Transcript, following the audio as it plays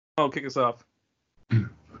kick us off.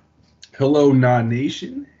 Hello,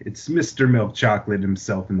 Non-Nation. It's Mr. Milk Chocolate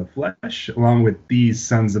himself in the flesh, along with these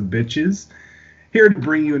sons of bitches, here to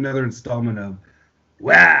bring you another installment of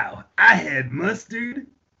Wow, I Had Mustard,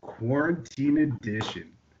 Quarantine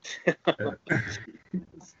Edition.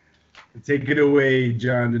 Take it away,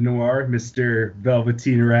 John DeNoir, Mr.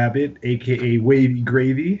 Velveteen Rabbit, a.k.a. Wavy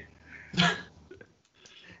Gravy.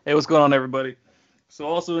 Hey, what's going on, everybody? So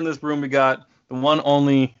also in this room, we got the one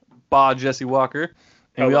only Jesse Walker.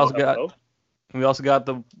 And we also got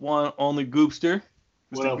the one only Goopster,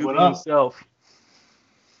 Mr. Goopster himself.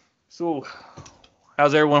 So,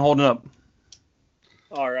 how's everyone holding up?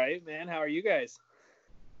 All right, man. How are you guys?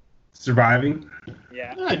 Surviving.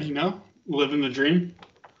 Yeah. Living the dream.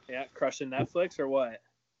 Yeah, crushing Netflix or what?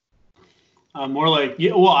 More like,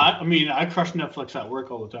 yeah. Well, I crush Netflix at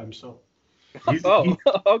work all the time, so.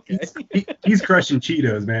 Okay. He's crushing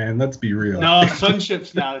Cheetos, man. Let's be real. No,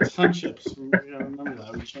 Sunships now. It's Sunships. Remember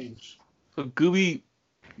that. We changed. So, Gooby,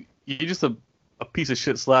 you're just a piece of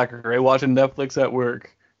shit slacker, right? Watching Netflix at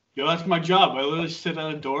work. Yo, that's my job. I literally sit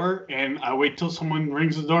at a door and I wait till someone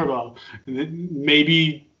rings the doorbell. And then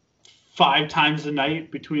maybe 5 times a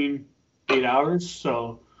night between 8 hours.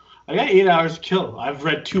 So I got 8 hours to kill. I've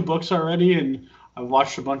read 2 books already and I've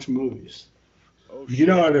watched a bunch of movies. Oh, you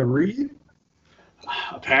know how to read?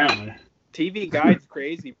 Apparently. TV Guide's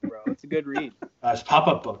crazy, bro. It's a good read. It's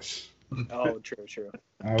pop-up books. Oh, true.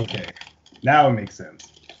 Okay. Now it makes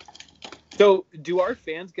sense. So, do our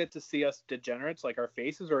fans get to see us degenerates, like our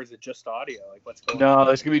faces, or is it just audio? Like, what's going on? on?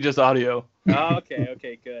 No, it's going to be just audio. Oh,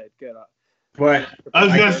 okay, good. But I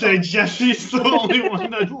was going to say, Jesse's the only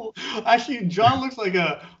one that... Actually, John looks like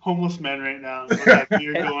a homeless man right now with that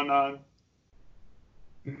beard going on.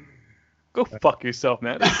 Go fuck yourself,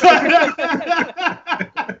 man.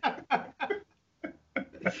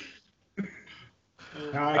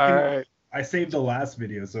 I saved the last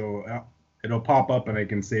video, so it'll pop up and I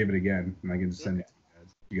can save it again, and I can just send it to you guys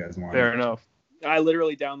if you guys want. Fair enough. I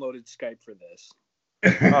literally downloaded Skype for this.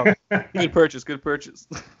 Oh, good purchase.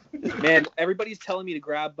 Man, everybody's telling me to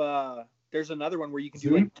grab. There's another one where you can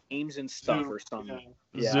do like games and stuff or something.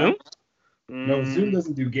 Yeah. Zoom? No, Zoom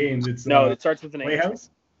doesn't do games. It's it starts with an Playhouse.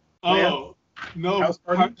 Oh no, House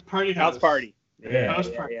Party. House Party. Yeah. House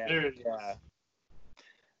Party. Yeah. There it is. Yeah.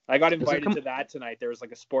 I got invited to that tonight. There was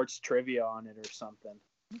like a sports trivia on it or something.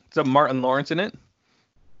 Is that Martin Lawrence in it?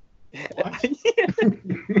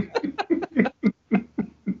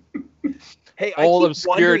 Hey, old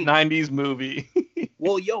obscure 90s movie.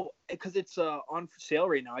 Well, because it's on sale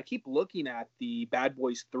right now. I keep looking at the Bad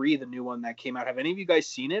Boys 3, the new one that came out. Have any of you guys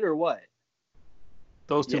seen it or what?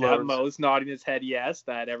 Those two lovers. Mo's nodding his head yes,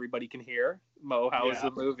 that everybody can hear. Mo, how was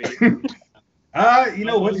the movie? You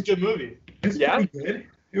know what? It's a good movie. It's pretty good.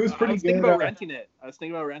 It was pretty good. I was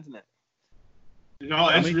thinking about renting it. No,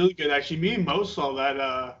 it's really good. Actually, me and Mo saw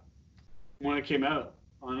that when it came out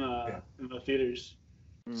on in the theaters.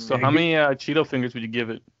 So how many Cheeto fingers would you give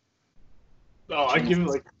it? Oh, I'd give it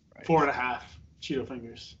like 4.5 Cheeto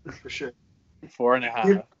fingers for sure.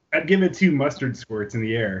 4.5. I'd give it 2 mustard squirts in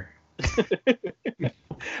the air.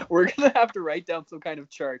 We're gonna have to write down some kind of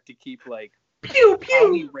chart to keep like pew pew.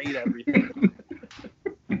 How we rate everything.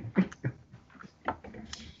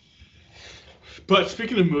 But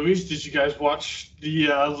speaking of movies, did you guys watch the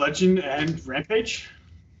Legend and Rampage?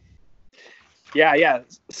 Yeah.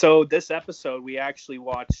 So this episode, we actually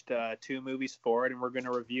watched 2 movies for it, and we're going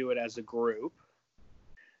to review it as a group.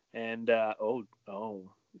 And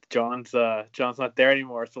John's not there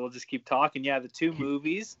anymore, so we'll just keep talking. Yeah, the 2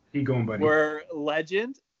 movies keep going, buddy. Were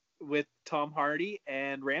Legend with Tom Hardy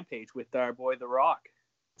and Rampage with our boy The Rock.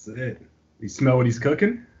 That's it. You smell what he's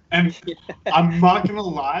cooking? And I'm not gonna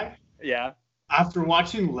lie. Yeah. After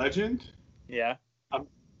watching Legend, yeah,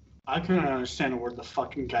 I couldn't understand a word the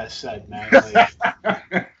fucking guy said, man.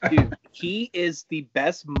 Like, dude, he is the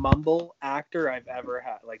best mumble actor I've ever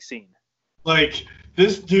seen. Like,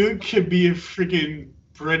 this dude could be a freaking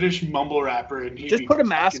British mumble rapper, and he just put a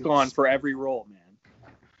mask on for every role, man.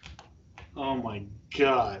 Oh my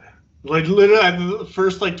god! Like, literally, the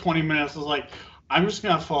first 20 minutes, I was like, I'm just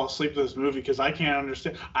gonna fall asleep to this movie because I can't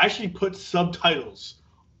understand. I actually put subtitles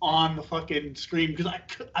on the fucking screen because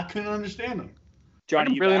I couldn't understand them. Johnny, I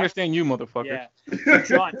don't really understand you, motherfucker. Yeah,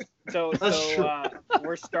 John. So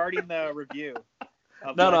we're starting the review.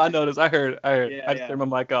 No, I noticed. I heard. Yeah, I just turned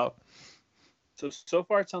my mic off. So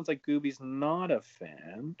far, it sounds like Gooby's not a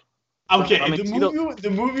fan. Okay, the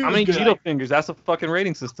movie. How many Cheeto fingers? That's a fucking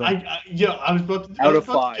rating system. I was about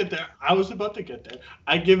to get there. I was about to get there.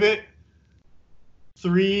 I give it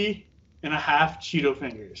 3.5 Cheeto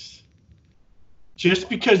fingers. Just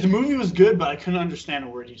because the movie was good, but I couldn't understand a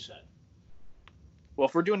word he said. Well,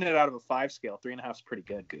 if we're doing it out of a 5 scale, 3.5 is pretty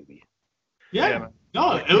good, Gooby. Yeah.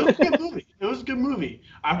 No, it was a good movie. It was a good movie.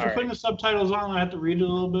 After putting the subtitles on, I had to read it a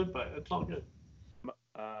little bit, but it's all good.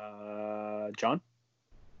 John?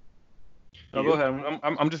 No, go ahead.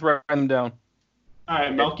 I'm just writing them down. All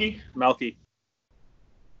right, Melky.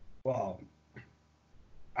 Well,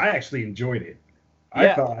 I actually enjoyed it.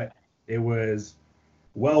 I thought it was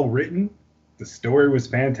well written. The story was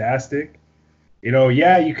fantastic. You know,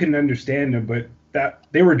 yeah, you couldn't understand them, but that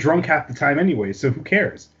they were drunk half the time anyway, so who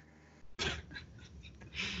cares?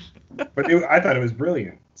 But I thought it was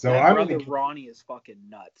brilliant. So I'm brother Ronnie is fucking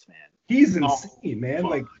nuts, man. He's insane, man.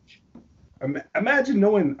 Fuck. Like, imagine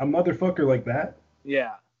knowing a motherfucker like that.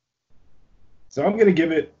 Yeah. So I'm gonna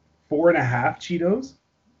give it 4.5 Cheetos,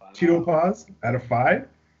 Cheeto Paws out of 5,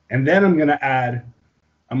 and then I'm gonna add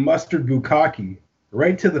a mustard bukkake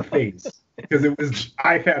right to the face because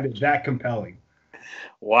I found it that compelling.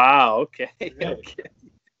 Wow. Okay.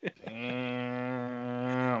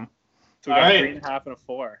 Damn. So we got 3.5 and a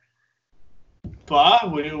 4.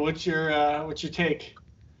 Bob, what's your take?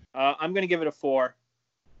 I'm gonna give it a 4.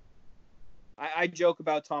 I joke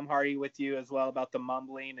about Tom Hardy with you as well about the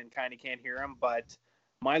mumbling and kind of can't hear him, but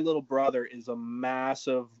my little brother is a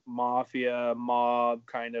massive mafia mob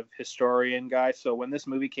kind of historian guy. So when this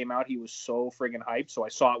movie came out, he was so friggin' hyped. So I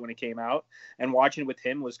saw it when it came out, and watching it with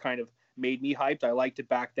him was kind of made me hyped. I liked it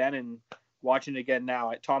back then, and watching it again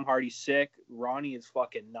now. Tom Hardy's sick. Ronnie is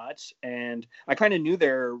fucking nuts, and I kind of knew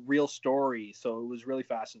their real story, so it was really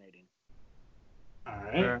fascinating. All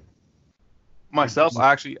right. Myself,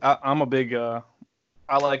 I'm a big. I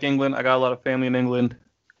like England. I got a lot of family in England,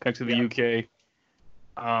 connected to the UK.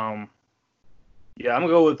 Yeah, I'm gonna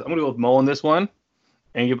go with Mo on this one,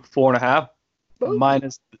 and give it 4.5,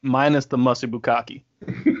 minus the mustard bukkake.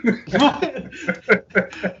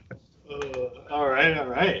 All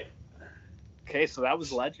right. Okay, so that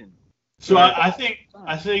was Legend. So I think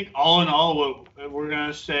all in all, we're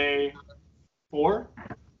gonna say 4.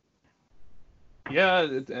 Yeah,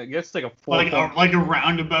 I guess like a 4. Like a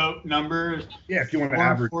roundabout number. Yeah, if you want to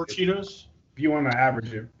average 4 Cheetos. If you want to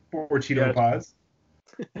average it, 4 Cheeto Paws.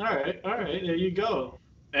 All right, there you go.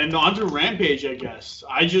 And on to Rampage, I guess.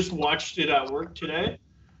 I just watched it at work today.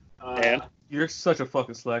 And you're such a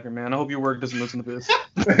fucking slacker, man. I hope your work doesn't listen to this.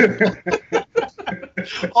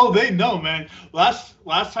 Oh, they know, man. Last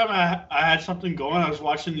time I had something going, I was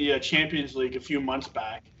watching the Champions League a few months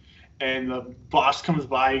back, and the boss comes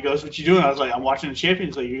by. He goes, "What you doing?" I was like, "I'm watching the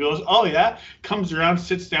Champions League." He goes, "Oh yeah." Comes around,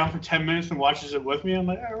 sits down for 10 minutes, and watches it with me. I'm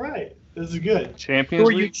like, "All right, this is good." Champions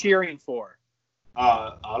League. Who are you cheering for?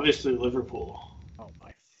 Obviously Liverpool. Oh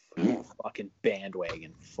my fucking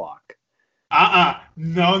bandwagon! Fuck.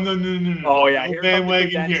 No. Oh yeah, no here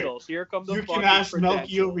bandwagon come the here. Here come the You can ask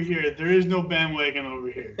Melky over here. There is no bandwagon over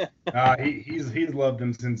here. He's loved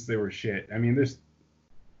them since they were shit. I mean,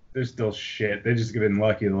 they're still shit. They've just been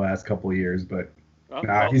lucky the last couple of years, but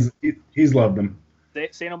he's loved them.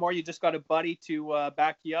 Say no more. You just got a buddy to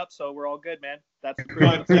back you up, so we're all good, man. That's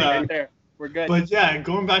right there. We're good. But yeah,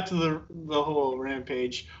 going back to the whole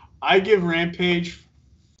Rampage, I give Rampage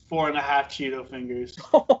 4.5 Cheeto fingers.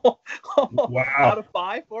 Wow. Out of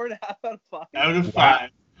 5? 4.5 out of 5? Out of 5.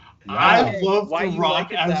 Wow. I love The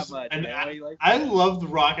Rock I love The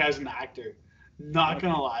Rock as an actor. Not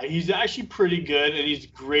gonna lie, he's actually pretty good, and he's a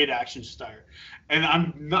great action star. And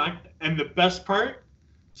And the best part,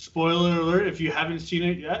 spoiler alert, if you haven't seen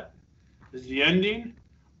it yet, is the ending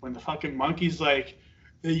when the fucking monkey's like,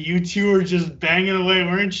 "You two were just banging away,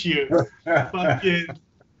 weren't you?" Fucking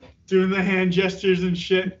doing the hand gestures and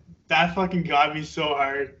shit. That fucking got me so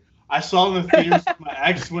hard. I saw it in the theaters with my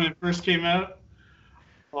ex when it first came out.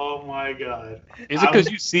 Oh my god. Is it because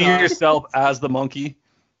you see yourself as the monkey?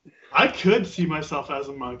 I could see myself as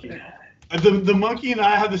a monkey. The monkey and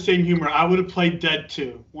I have the same humor. I would have played dead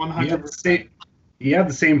too, 100%. You have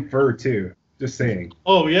the same fur too. Just saying.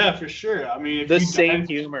 Oh yeah, for sure. I mean,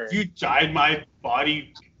 humor. If you dyed my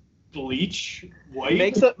body bleach white,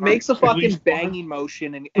 makes a fucking banging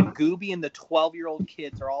motion, and Gooby and the 12-year-old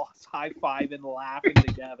kids are all high-fiving, laughing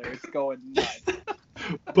together. It's going nuts.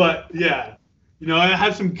 But yeah, it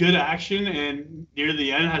had some good action, and near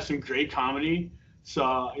the end, it had some great comedy.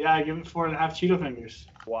 So yeah, I give it 4.5 Cheeto fingers.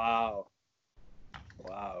 Wow,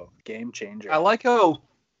 game changer. I like how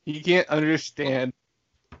he can't understand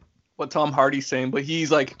what Tom Hardy's saying, but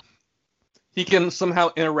he's like, he can somehow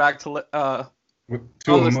interact on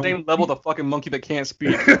the same level the fucking monkey that can't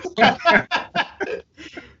speak.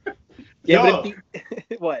 Yeah,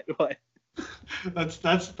 what? That's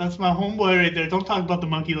my homeboy right there. Don't talk about the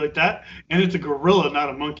monkey like that. And it's a gorilla, not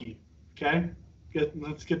a monkey. Okay.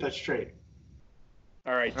 Let's get that straight.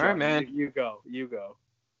 All right, John, All right, man. You go.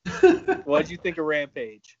 What did you think of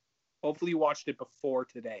Rampage? Hopefully you watched it before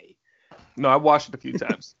today. No, I watched it a few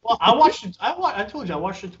times. Well, I watched it. I told you I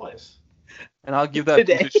watched it twice. And I'll give that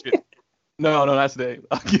Today? piece of shit. No, not today.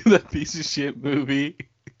 I'll give that piece of shit movie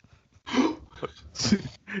 2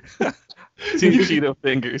 Cheeto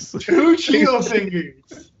fingers. 2 Cheeto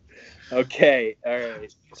fingers. Okay, all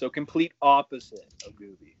right. So complete opposite of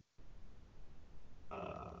Gooby.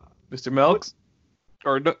 Mr. Melks?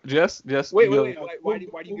 Or no, Jess? Wait. Why do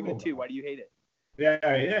you give it a 2? Why do you hate it? Yeah.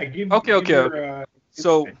 Okay.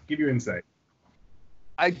 So give your insight.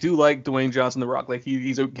 I do like Dwayne Johnson, The Rock. Like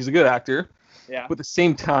he's a good actor. Yeah. But at the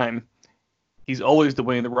same time, he's always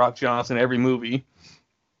Dwayne The Rock Johnson every movie.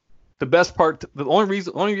 The best part, the only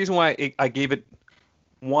reason why I gave it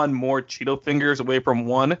 1 more Cheeto fingers away from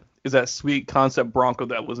 1 is that sweet concept Bronco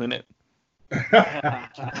that was in it.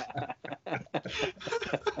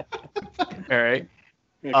 All right.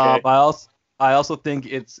 Okay. I also think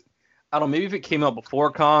it's, I don't know, maybe if it came out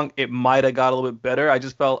before Kong, it might have got a little bit better. I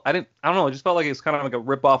just felt like it's kind of like a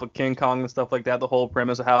rip-off of King Kong and stuff like that, the whole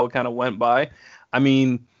premise of how it kind of went by. I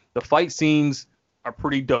mean, the fight scenes are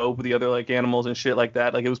pretty dope with the other like animals and shit like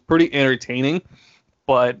that. Like it was pretty entertaining,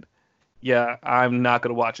 but yeah, I'm not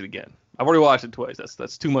gonna watch it again. I've already watched it twice.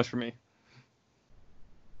 That's too much for me.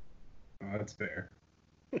 Oh, that's fair.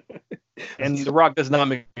 And The Rock does not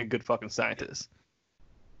make a good fucking scientist.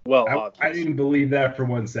 Well, I didn't believe that for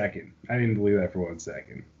 1 second.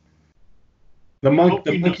 The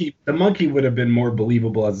monkey would have been more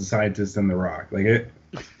believable as a scientist than The Rock. Like it.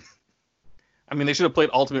 I mean, they should have played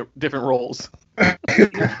ultimate different roles.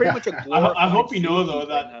 it's pretty much a glorified I hope you know though in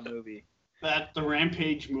that movie. that the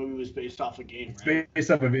Rampage movie was based off a game, It's right?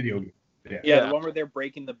 based off a video game. Yeah, the one where they're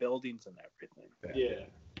breaking the buildings and everything. Yeah.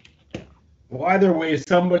 Well, either way,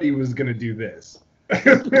 somebody was gonna do this.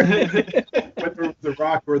 Whether the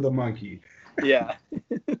Rock or the monkey. Yeah.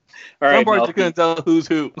 All Some right, parts you couldn't tell who's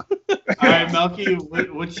who. All right, Melky,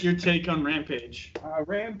 what's your take on Rampage?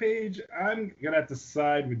 Rampage, I'm gonna have to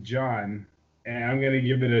side with John, and I'm gonna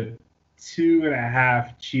give it a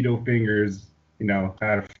 2.5 Cheeto fingers,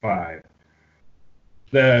 out of 5.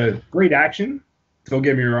 The great action, don't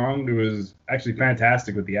get me wrong, it was actually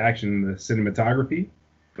fantastic with the action and the cinematography,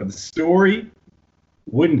 but the story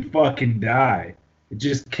wouldn't fucking die. It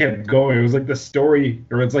just kept going. It was like the story,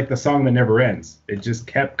 or it's like the song that never ends. It just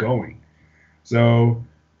kept going. So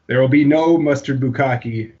there will be no Mustard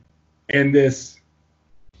Bukkake in this,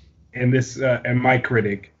 and my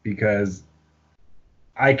critic, because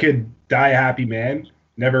I could die a happy man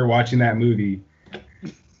never watching that movie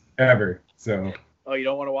ever. So. Oh, you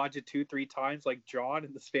don't want to watch it 2-3 times like John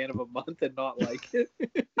in the span of a month and not like it?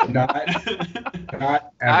 Not ever.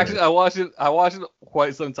 Actually, I watched it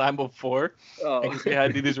quite some time before. Oh. Because we had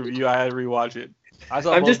to do this review, I had to rewatch it.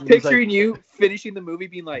 I'm just picturing you finishing the movie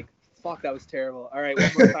being like, fuck, that was terrible. All right,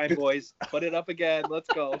 one more time, boys. Put it up again. Let's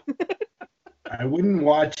go. I wouldn't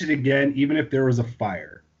watch it again, even if there was a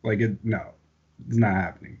fire. No, it's not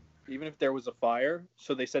happening. Even if there was a fire?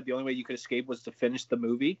 So they said the only way you could escape was to finish the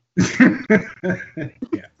movie?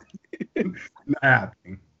 Yeah. Not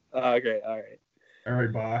happening. Okay, all right. All right,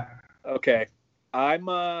 Ba. Okay. I'm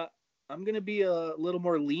gonna be a little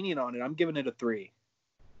more lenient on it. I'm giving it a 3.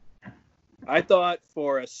 I thought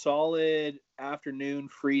for a solid afternoon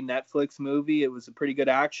free Netflix movie, it was a pretty good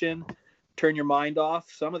action. Turn your mind off.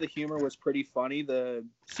 Some of the humor was pretty funny. The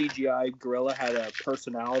CGI gorilla had a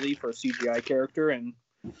personality for a CGI character, and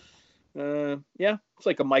it's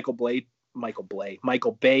like a Michael Bay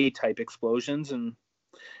type explosions, and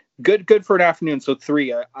good for an afternoon. So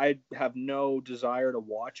 3. I have no desire to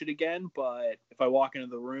watch it again, but if I walk into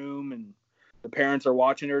the room and the parents are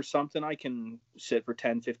watching it or something, I can sit for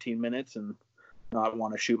 10-15 minutes and not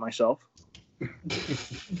want to shoot myself.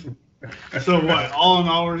 So what? All in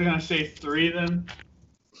all, we're gonna say 3 then.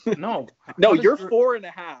 No, you're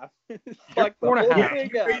 4.5. Like You're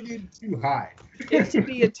 4.5. You rated too high. It should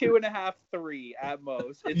be a 2.5, 3 at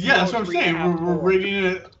most. It's Yeah, that's no what I'm saying. 3.5, We're 4. rating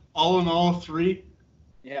it all in all 3.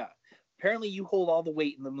 Yeah. Apparently, you hold all the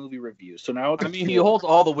weight in the movie review. So now it's he holds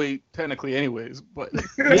all the weight technically, anyways. But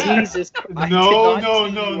Jesus Christ! No.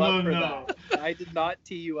 I did not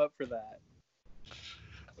tee you up for that.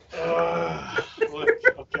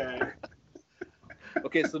 Okay.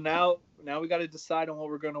 Okay, so now we got to decide on what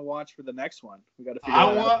we're going to watch for the next one. We got to figure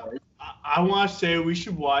out. I want to say we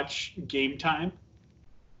should watch Game Time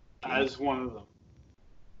as one of them.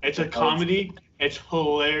 It's a comedy. It's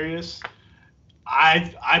hilarious.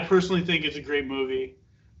 I personally think it's a great movie.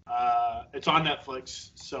 It's on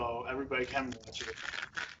Netflix, so everybody can watch it.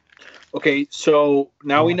 Okay, so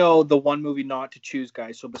now we know the one movie not to choose,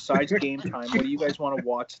 guys. So besides Game Time, what do you guys want to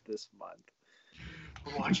watch this month?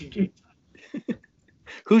 We're watching Game Time.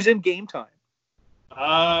 Who's in Game Time?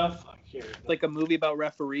 Fuck here. It's like a movie about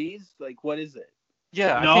referees? Like, what is it?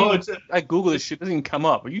 Yeah, No, I Google this shit. It doesn't even come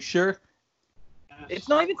up. Are you sure? It's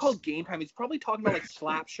not even called Game Time. It's probably talking about like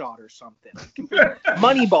Slapshot or something.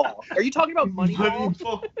 Moneyball. Are you talking about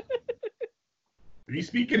Moneyball? Are you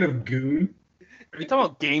speaking of Goon? Are you talking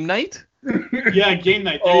about Game Night? Yeah, Game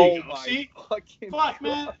Night. There you go. See? Fuck,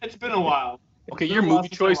 man. It's been a while. Okay, your movie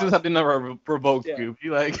choices have been provoked, Goop.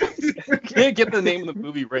 You can't get the name of the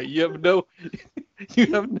movie right. You have no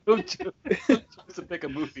choice to pick a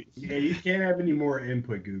movie. Yeah, you can't have any more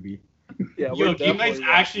input, Gooby. Yeah, Yo, Game Night's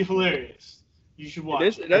actually hilarious. You should watch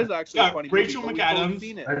it. It is actually a funny Rachel movie.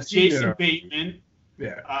 McAdams, Jason Bateman,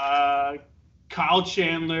 Kyle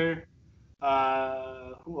Chandler,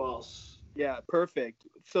 who else? Yeah, perfect.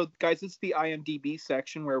 So, guys, this is the IMDb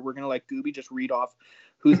section where we're going to let Gooby just read off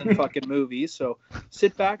who's in fucking movies. So,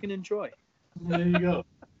 sit back and enjoy. There you go.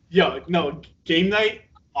 Yo, no, Game Night,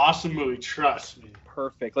 awesome movie. Trust me.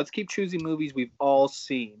 Perfect. Let's keep choosing movies we've all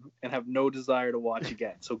seen and have no desire to watch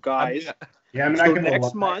again. So, guys, I'm not gonna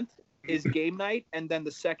next month is Game Night and then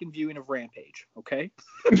the second viewing of Rampage, okay?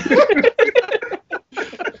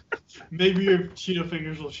 Maybe your Cheeto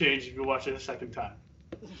fingers will change if you watch it a second time.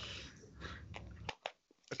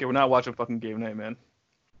 Okay, we're not watching fucking Game Night, man.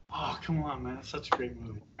 Oh, come on, man. It's such a great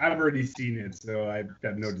movie. I've already seen it, so I've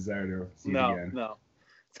got no desire to see it again. No.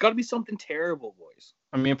 It's got to be something terrible, boys.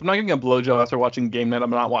 I mean, if I'm not getting a blowjob after watching Game Night, I'm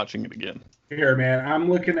not watching it again. Here, man, I'm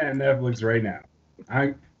looking at Netflix right now.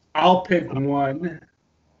 I'll pick one,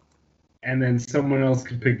 and then someone else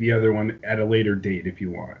can pick the other one at a later date if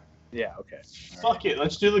you want. Yeah, okay. Fuck it.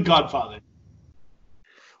 Let's do The Godfather.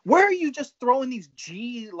 Where are you just throwing these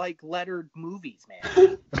lettered movies,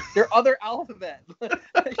 man? They're other alphabet.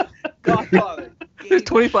 Godfather. There's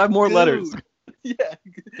 25 more letters. Yeah,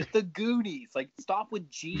 the Goonies. Like, stop with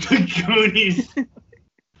G. The Goonies.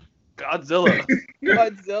 Godzilla.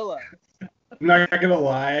 I'm not gonna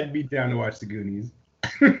lie, I'd be down to watch the Goonies.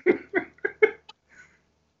 It's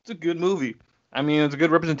a good movie. I mean, it's a good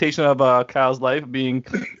representation of Kyle's life, being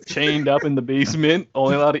chained up in the basement,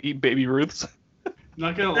 only allowed to eat Baby Ruths.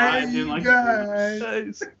 Not gonna lie, I didn't like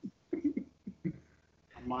Nice.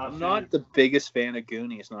 I'm not the biggest fan of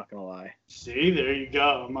Goonies, not gonna lie. See, there you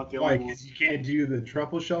go. I'm not the only one. Because you can't do the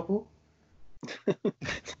truffle shuffle?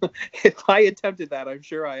 If I attempted that, I'm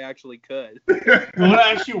sure I actually could. You know what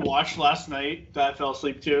I actually watched last night that I fell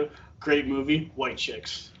asleep to? Great movie, White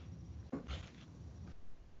Chicks.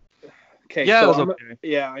 Okay, yeah, so it was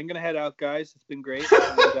okay. I'm gonna head out, guys. It's been great.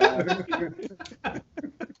 And,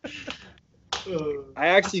 I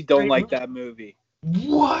actually don't like that movie.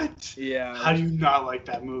 What? Yeah. How do you not like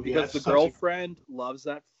that movie? Because the girlfriend loves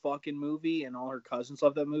that fucking movie, and all her cousins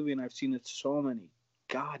love that movie, and I've seen it so many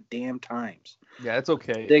goddamn times. Yeah, it's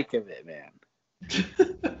okay. Think of it, man.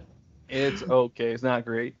 It's okay. It's not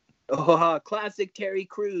great. Oh, classic Terry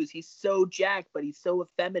Crews. He's so jacked, but he's so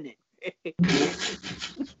effeminate.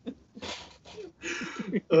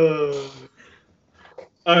 All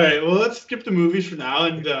right, well, let's skip the movies for now,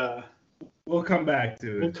 and we'll come back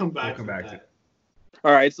to it. We'll come back to it.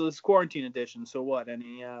 All right, so this is quarantine edition. So what?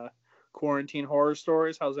 Any quarantine horror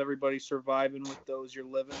stories? How's everybody surviving with those you're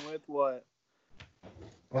living with? What?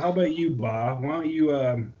 Well, how about you, Bob? Why don't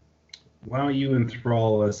you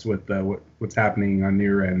enthrall us with what's happening on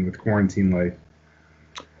your end with quarantine life?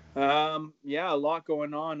 Yeah, a lot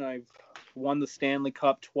going on. I've won the Stanley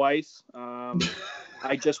Cup twice.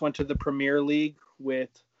 I just went to the Premier League with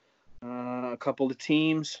a couple of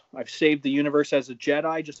teams. I've saved the universe as a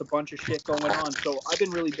Jedi. Just a bunch of shit going on. So I've been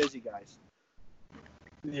really busy, guys.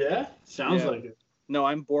 Yeah? Sounds like it. No,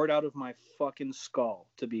 I'm bored out of my fucking skull,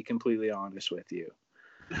 to be completely honest with you.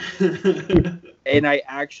 And I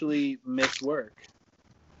actually miss work.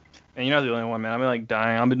 And you're not the only one, man. I've been like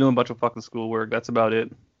dying. I've been doing a bunch of fucking schoolwork. That's about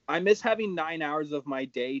it. I miss having 9 hours of my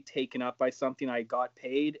day taken up by something I got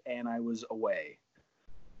paid and I was away.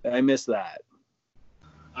 I miss that.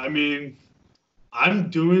 I mean, I'm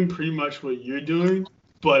doing pretty much what you're doing,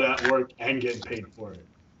 but at work and getting paid for it.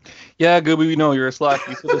 Yeah, Gooby, we know you're a slack.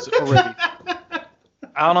 You said this already.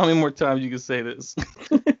 I don't know how many more times you can say this.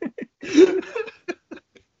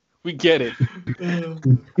 We get it.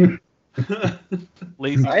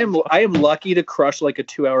 Lazy. I am lucky to crush like a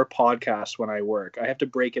 2-hour podcast when I work. I have to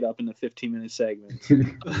break it up into 15-minute segments.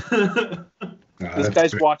 This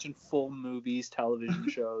guy's watching full movies, television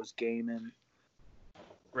shows, gaming.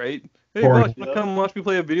 Right? Hey, Buck, you want to come watch me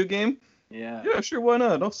play a video game? Yeah. Yeah, sure, why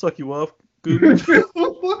not? I'll suck you off, Gooby.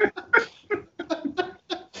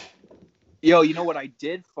 Yo, you know what I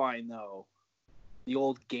did find though? The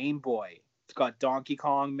old Game Boy. It's got Donkey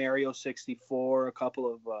Kong, Mario 64, a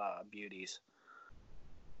couple of beauties.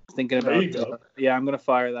 Thinking about yeah, I'm gonna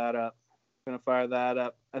fire that up.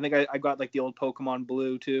 I think I got like the old Pokemon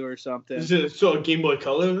Blue too or something. Is it so a Game Boy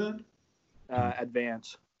Color then?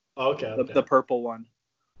 Advance. Okay. The purple one.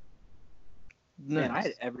 Nice. Man, I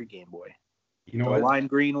had every Game Boy. You know The what? lime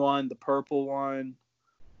green one, the purple one,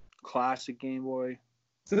 classic Game Boy.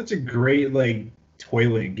 Such a great like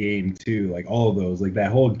toilet game too. Like all of those, like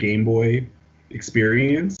that whole Game Boy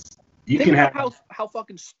experience. You Think can about have how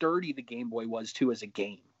fucking sturdy the Game Boy was too as a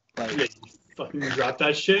game. Like, Yeah, you fucking drop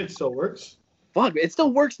that shit. It still works. fuck, it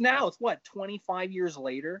still works now. It's what, 25 years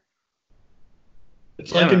later?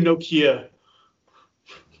 It's like a Nokia.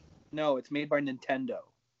 No, it's made by Nintendo.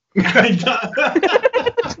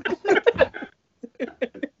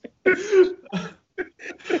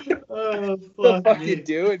 Oh, What the fuck me. you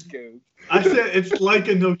doing, Goose? I said it's like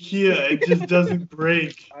a Nokia. It just doesn't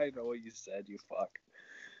break. I know what you said, you fuck.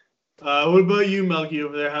 What about you, Melky,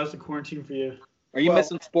 over there? How's the quarantine for you? Are you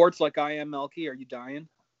missing sports like I am, Melky? Are you dying?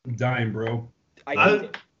 I'm dying, bro. I hate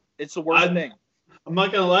it. It's the worst thing. I'm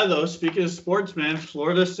not gonna lie though. Speaking of sports, man,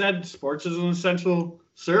 Florida said sports is an essential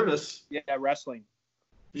service. Yeah, wrestling.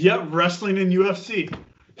 Yep, wrestling and UFC.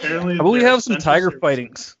 Apparently, How about we they're have some essential tiger services.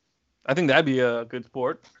 fightings? I think that'd be a good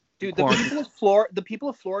sport. Dude, Quarantine. the people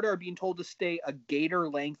of Florida are being told to stay a gator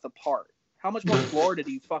length apart. How much more Florida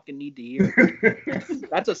do you fucking need to hear?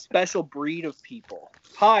 That's a special breed of people.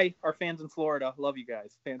 Hi, our fans in Florida. Love you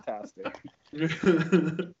guys. Fantastic.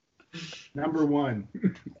 Number one.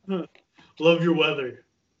 Love your weather.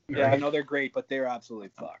 Yeah, I know they're great, but they're absolutely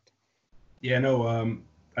fucked. Yeah, no,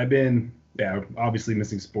 I've been, obviously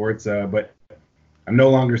missing sports, but I'm no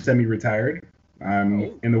longer semi-retired.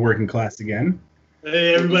 I'm in the working class again.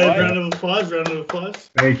 Hey, everybody, round of applause. Round of applause.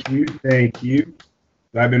 Thank you.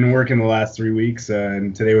 I've been working the last 3 weeks,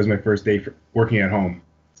 and today was my first day working at home.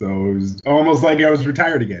 So it was almost like I was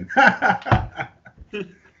retired again. Are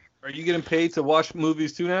you getting paid to watch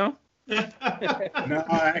movies too now? No,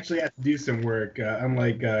 I actually have to do some work,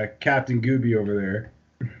 unlike Captain Gooby over there.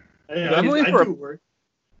 Hey, I'm waiting for do work.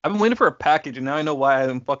 I've been waiting for a package, and now I know why I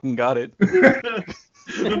haven't fucking got it.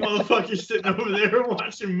 The motherfucker's sitting over there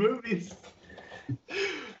watching movies.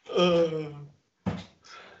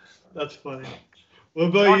 That's funny. What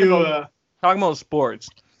about you? Talking about sports.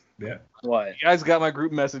 Yeah. What? You guys got my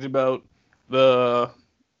group message about the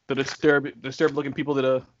disturbed looking people,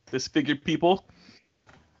 the disfigured people,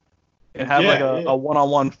 and have a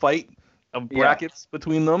one-on-one fight of brackets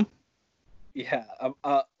between them. Yeah,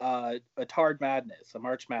 a Tard Madness, a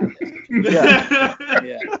March Madness. Yeah.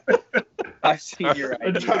 Yeah. I've seen your A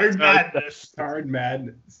idea. Tard Madness. Tard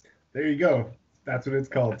Madness. There you go. That's what it's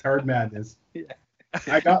called. Tard Madness. Yeah.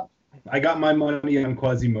 I got my money on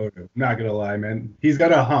Quasimodo. Not gonna lie, man. He's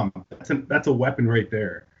got a hum. That's a weapon right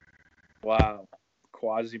there. Wow.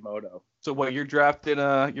 Quasimodo. So what? You're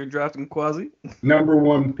drafting Quasi? Number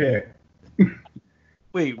one pick.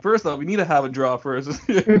 Wait, first off, we need to have a draw first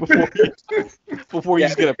before you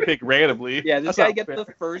just get a pick randomly. Yeah, this That's guy not gets fair. the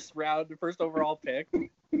first round, the first overall pick.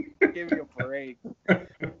 Give me a break.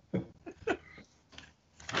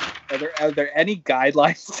 Are there any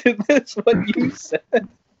guidelines to this? What you said?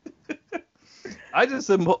 I just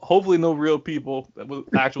said hopefully no real people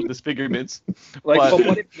with actual disfigurements. Like, But-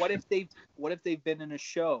 but what if they've been in a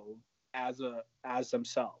show as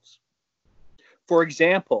themselves? For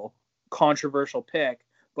example, controversial pick,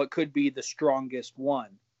 but could be the strongest one.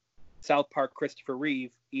 South Park Christopher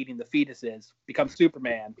Reeve eating the fetuses becomes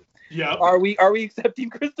Superman. Yep. Are we accepting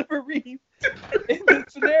Christopher Reeve in this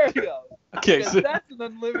scenario? Okay, Because so, that's an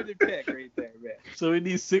unlimited pick right there, man. so we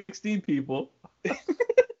need 16 people.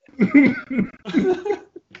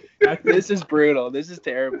 This is brutal. This is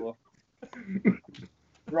terrible.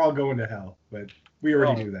 We're all going to hell, but we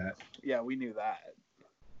already knew that. Yeah, we knew that.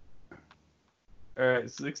 All right,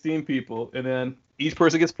 16 people, and then each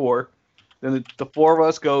person gets 4. Then the 4 of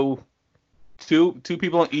us go two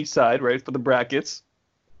people on each side, right, for the brackets.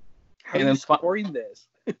 How And are you then scoring this?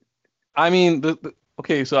 I mean,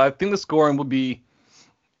 okay, so I think the scoring would be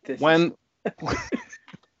This when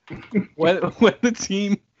when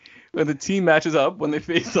the team matches up, when they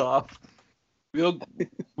face off.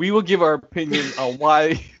 We will give our opinion on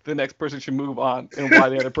why the next person should move on and why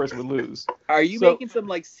the other person would lose. Are you So- making some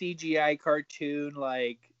like CGI cartoon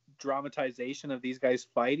like dramatization of these guys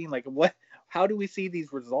fighting? Like what? How do we see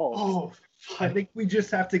these results? Oh, I think we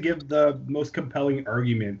just have to give the most compelling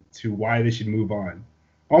argument to why they should move on.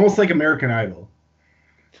 Almost like American Idol.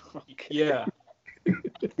 Yeah.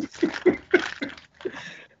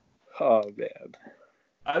 Oh man.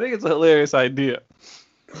 I think it's a hilarious idea.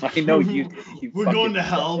 I know you. We're going to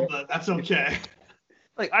hell, but that's okay.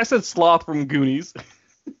 Like I said, Sloth from Goonies.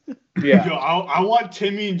 Yeah. Yo, I want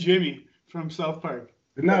Timmy and Jimmy from South Park.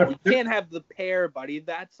 You can't have the pair, buddy.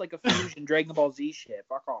 That's like a fusion Dragon Ball Z shit.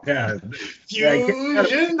 Fuck off. Yeah.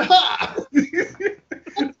 Fusion.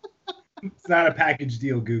 It's not a package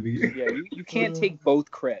deal, Gooby. Yeah, you can't take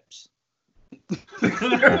both Crips.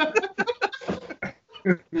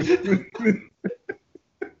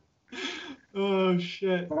 Oh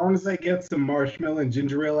shit! As long as I get some marshmallow and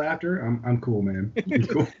ginger ale after, I'm cool, man. I'm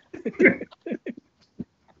cool.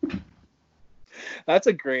 That's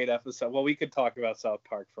a great episode. Well, we could talk about South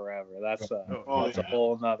Park forever. That's a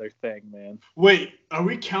whole nother thing, man. Wait, are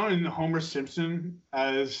we counting Homer Simpson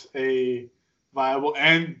as a viable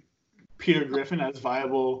and Peter Griffin as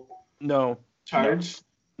viable? No. Charge?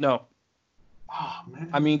 No. Oh man.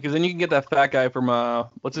 I mean, because then you can get that fat guy from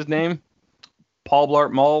what's his name? Paul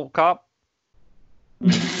Blart Mall Cop.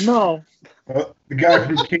 No. The guy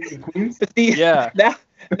from King of Queens? Yeah.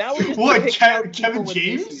 Now we're just What, picking out Kevin people with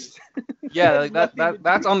James? issues. Yeah, like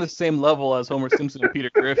that's on the same level as Homer Simpson and Peter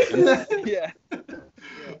Griffin. Yeah.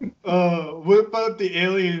 What about the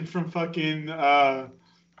alien from fucking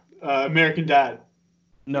American Dad?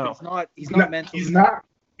 No. He's not mental.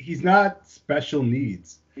 He's not special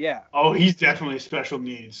needs. Yeah. Oh, he's definitely special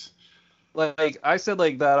needs. Like I said,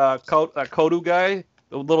 like that Kodu guy,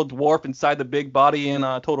 the little dwarf inside the big body in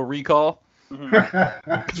Total Recall.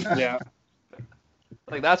 Mm-hmm. Yeah.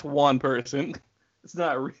 Like that's one person. It's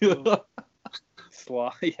not real.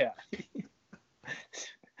 Yeah.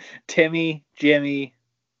 Timmy, Jimmy,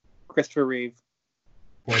 Christopher Reeve.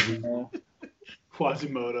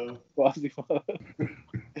 Quasimodo.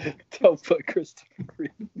 Don't put Christopher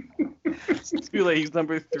Reeve. It's too late. He's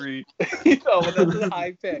number 3. No, but that's a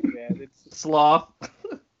high pick, man. It's Sloth.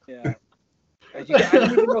 yeah. I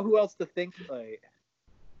don't even know who else to think. Like,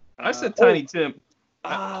 I said Tiny Tim.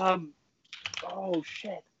 Oh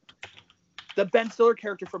shit. The Ben Stiller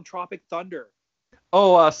character from Tropic Thunder.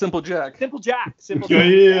 Oh, Simple Jack. Simple Jack.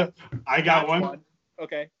 Yeah. I got That's one.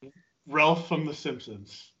 Okay. Ralph from The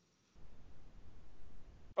Simpsons.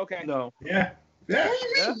 Okay. No. Yeah.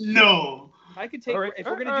 No. I could take Alright, if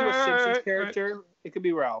we're gonna do a Simpsons alright. character, it could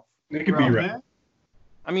be Ralph. It could be Ralph, Ralph. man.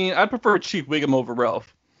 I mean, I'd prefer Chief Wiggum over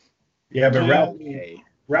Ralph. Yeah, but Okay.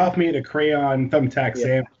 Ralph made a crayon thumbtack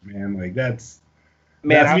sandwich, man. Like that's.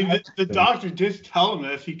 Man, I mean, the doctor did tell him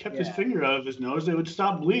that if he kept his Yeah. finger out of his nose, it would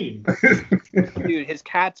stop bleeding. dude, his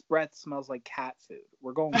cat's breath smells like cat food.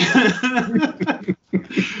 We're going.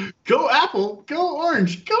 Go apple, go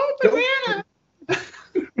orange, go banana.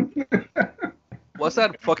 What's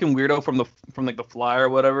that fucking weirdo from like the Fly or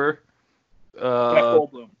whatever? Jeff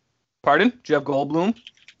Goldblum. Pardon? Jeff Goldblum?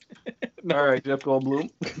 All right, Jeff Goldblum.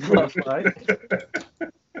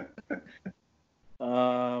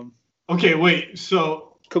 Okay, wait.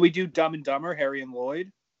 So Could we do Dumb and Dumber, Harry and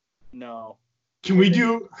Lloyd? No. can we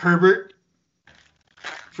do Herbert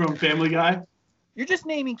from Family Guy? You're just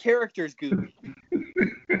naming characters, Gooby.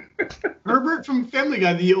 Herbert from Family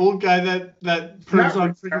Guy, the old guy that purrs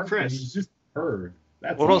on freaking He's Chris. just heard.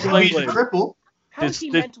 That's What else Oh, Sling he's a Blade. cripple. How is he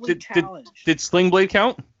mentally challenged? Did Sling Blade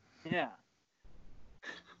count? Yeah.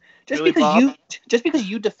 Just Really, because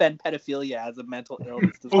you defend pedophilia as a mental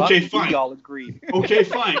illness does Okay, not mean fine. we all agree. Okay,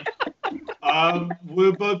 fine. What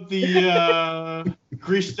about the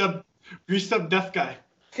greased up deaf guy?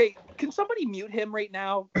 Okay, can somebody mute him right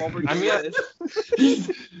now while we're doing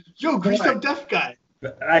this? Yo, greased up deaf guy.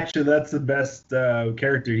 Actually, that's the best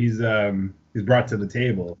character he's brought to the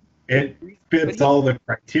table. It fits But all the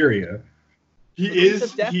criteria.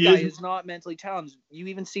 The deaf guy is not mentally challenged. You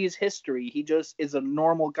even see his history. He just is a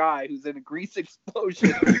normal guy who's in a grease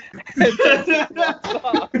explosion. And just walks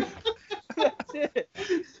off. That's it.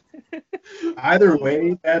 Either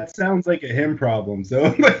way, that sounds like a him problem.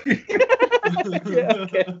 So, Yeah,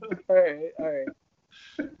 okay. All right.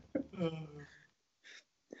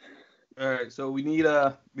 All right, so we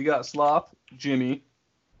got Sloth, Jimmy,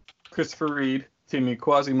 Christopher Reed, Timmy,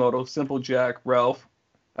 Quasimodo, Simple Jack, Ralph,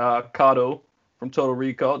 Kato from Total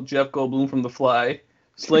Recall, Jeff Goldblum from The Fly,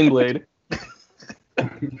 Sling Blade.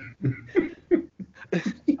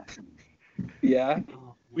 Yeah.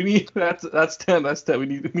 We need that's 10. That's 10. We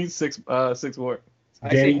need six more. I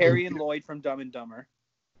say Harry and Lloyd from Dumb and Dumber.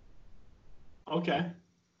 Okay.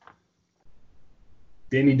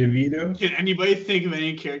 Danny DeVito. Can anybody think of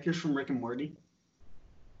any characters from Rick and Morty?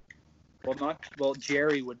 Well,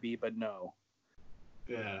 Jerry would be, but no.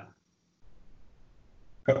 Yeah.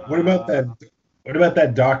 What about that? What about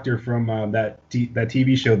that doctor from that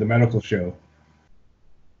TV show, the medical show?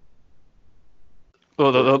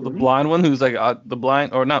 So the blind one who's like the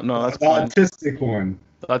blind or not? No, that's the autistic one.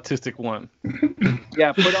 The autistic one.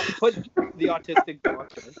 Yeah, put the autistic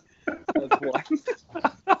doctor as one.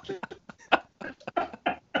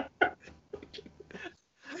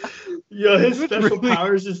 Yeah, his special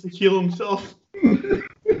powers is to heal himself.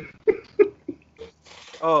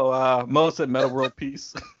 Oh, Mo said Meta World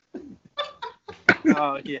Peace.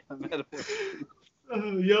 Oh yeah, Meta World Peace.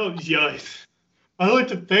 Yo, I'd like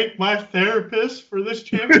to thank my therapist for this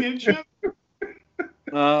championship.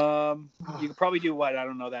 You could probably do what? I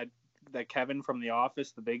don't know, that Kevin from The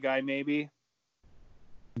Office, the big guy, maybe.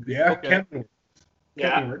 Yeah, Okay. Kevin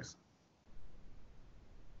Yeah. works.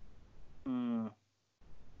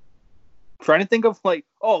 Trying to think of fuck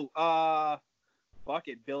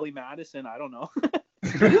it, Billy Madison. I don't know.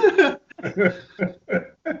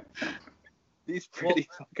 He's pretty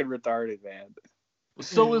fucking retarded, man.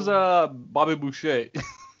 So is Bobby Boucher.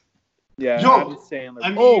 Yeah, Yo, I'm saying like, I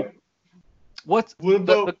mean, What? what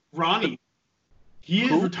about Ronnie? He is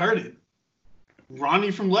Who? retarded. Ronnie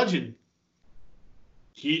from Legend.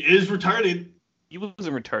 He is retarded. He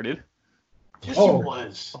wasn't retarded. Yes, Oh. he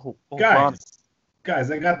was. Oh, Ron.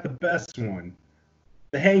 Guys, I got the best one.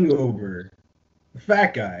 The Hangover. The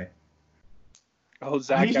fat guy.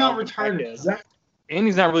 Zach. He's not Galligan, retarded. Zach, And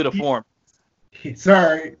he's not really deformed.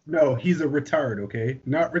 sorry, no, he's a retard, okay?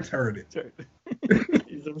 Not retarded.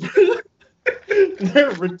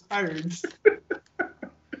 They're retards.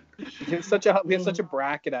 We have such a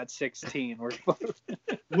bracket at 16. We're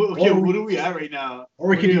Okay, what are we at right now? Or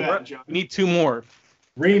we What can are do you at, John? We need two more.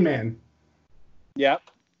 Rain Man. Yep.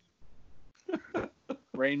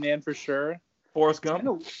 Rain Man for sure. Forrest Gump.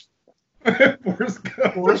 Forrest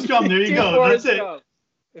Gump. Forrest Gump, there you go. Forrest That's it.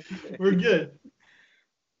 Gump. We're good.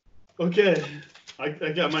 Okay. I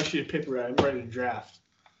got my sheet of paper right. I'm ready to draft.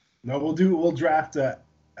 No, we'll draft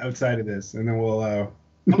outside of this, and then we'll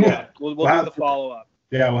Okay. We'll Wow. do the follow up.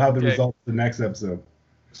 we'll have the Okay. results of the next episode.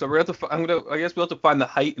 So we have to. I guess we'll have to find the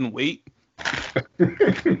height and weight.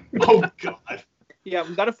 Oh, God. Yeah,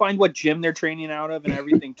 we got to find what gym they're training out of and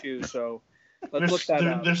everything too. So let's look that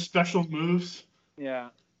up. Their special moves. Yeah.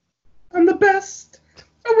 I'm the best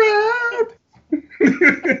around.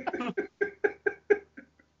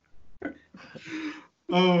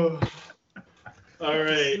 Oh. All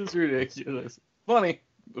right. This is ridiculous. Funny,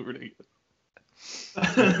 but ridiculous.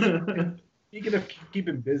 Speaking of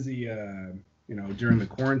keeping busy, during the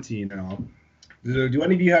quarantine and all, do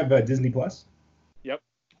any of you have Disney Plus? Yep.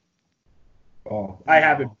 Oh, I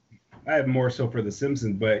have it. I have more so for The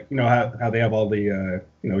Simpsons, but you know how they have all the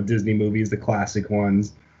Disney movies, the classic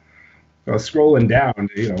ones. So I was scrolling down,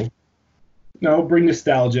 bring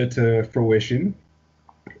nostalgia to fruition,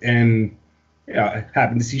 and I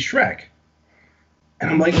happened to see Shrek, and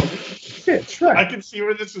I'm like, shit, Shrek. I can see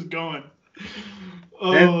where this is going.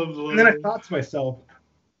 Oh, And then I thought to myself,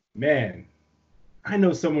 man, I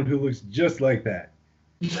know someone who looks just like that.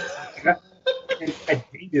 And I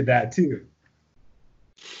dated that too.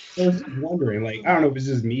 So I was just wondering, I don't know if it's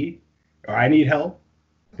just me or I need help,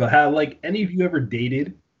 but have any of you ever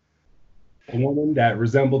dated a woman that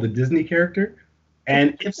resembled a Disney character?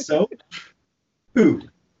 And if so, who?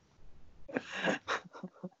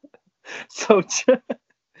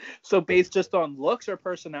 So based just on looks or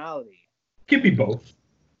personality? Could be both.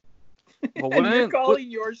 But And you're calling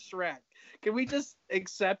yours Shrek. Can we just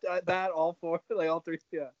accept that all three?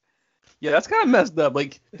 Yeah. Yeah, that's kind of messed up.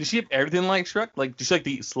 Does she have everything like Shrek? Does she like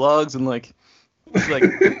to eat slugs and she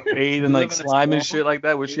bathe and Live in a slime and swamp? shit like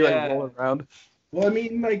that? Where she Yeah. roll around? Well, I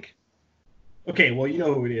mean, okay, well, you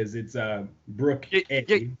know who it is. It's Brooke Yeah, A.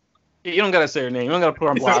 yeah. You don't gotta say her name. You don't gotta put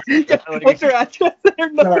her on blast. What's her address?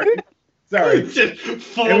 Sorry. Just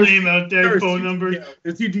full It was- name out there, It was phone too number. detailed. It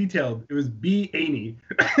was too detailed. It was B. Aney.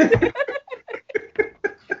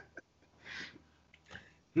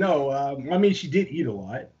 No, I mean, she did eat a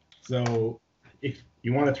lot. So if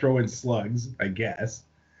you want to throw in slugs, I guess,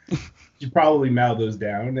 you probably mow those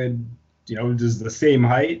down. And, just the same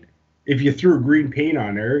height. If you threw green paint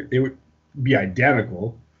on her, they would be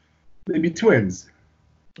identical. They'd be twins.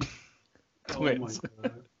 Twins. Oh my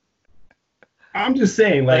God. I'm just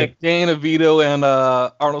saying, Like Danny DeVito and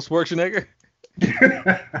Arnold Schwarzenegger.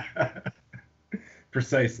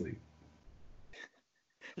 Precisely.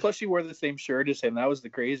 Plus, she wore the same shirt as him. That was the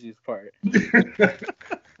craziest part.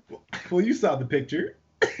 Well, you saw the picture.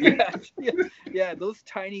 Yeah. Those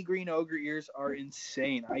tiny green ogre ears are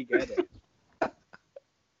insane. I get it.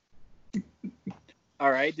 All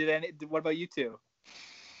right. What about you two?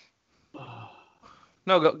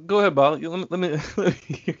 No, go ahead, Bob. Let me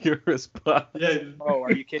hear your response. Yeah. Oh,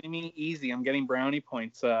 are you kidding me? Easy. I'm getting brownie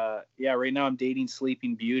points. Yeah, right now I'm dating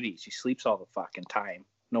Sleeping Beauty. She sleeps all the fucking time,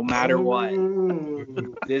 no matter what.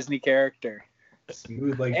 Disney character.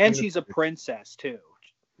 Smooth like. And she's a princess too.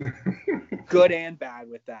 Good and bad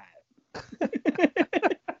with that.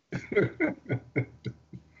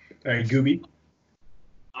 All right, Gooby.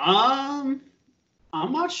 I'm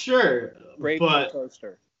not sure, Brave but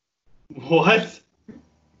toaster. what?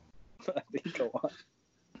 Go on.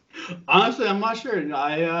 Honestly, I'm not sure.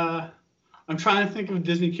 I'm trying to think of a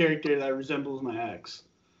Disney character that resembles my ex.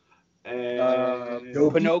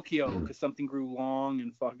 Pinocchio, because something grew long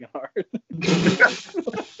and fucking hard.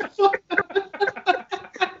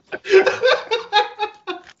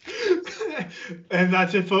 And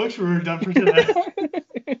that's it, folks. We're done for today.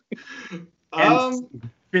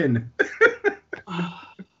 Finn.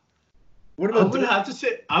 What about?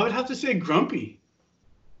 I would have to say Grumpy.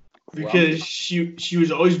 Because she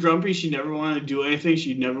was always grumpy. She never wanted to do anything.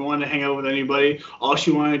 She never wanted to hang out with anybody. All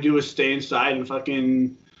she wanted to do was stay inside and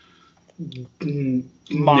fucking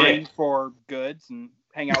mine for goods and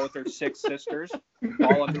hang out with her 6 sisters,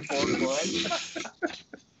 all under 4 foot.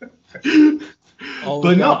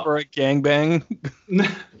 But no, for a gangbang.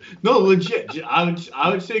 No, legit. I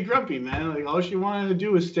would say Grumpy, man. Like all she wanted to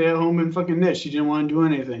do was stay at home and fucking knit. She didn't want to do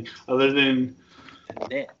anything other than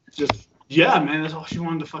knit. Just. Yeah, man, that's all she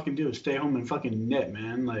wanted to fucking do is stay home and fucking knit,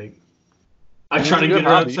 man. Like, I try to get her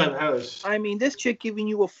outside the house. I mean, this chick giving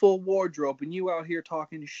you a full wardrobe and you out here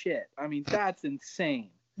talking shit. I mean, that's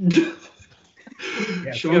insane.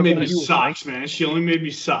 She only made me socks, man. She only made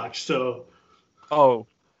me socks, so. Oh,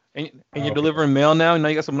 and you're delivering mail now, and now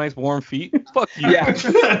you got some nice warm feet? Fuck you. Yeah.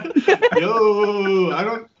 Yo,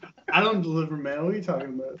 I don't deliver mail. What are you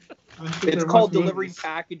talking about? It's called delivering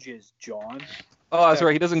packages, John. Oh, that's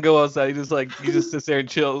right. He doesn't go outside. He just sits there and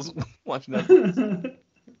chills, watching Netflix.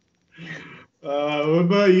 What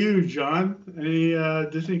about you, John? Any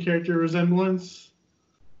Disney character resemblance?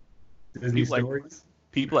 Disney stories?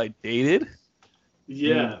 People I dated?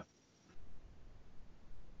 Yeah.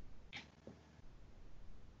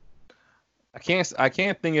 I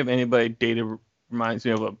can't think of anybody dated reminds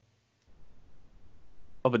me of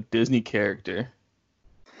a Disney character.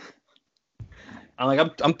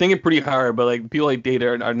 I'm thinking pretty hard, but like people I date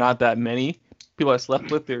are not that many. People I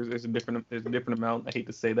slept with, there's a different amount. I hate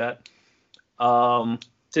to say that.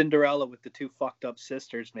 Cinderella with the 2 fucked up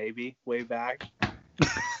sisters, maybe way back.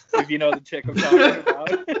 If you know the chick I'm talking about.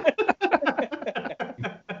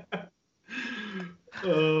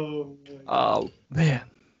 Oh man.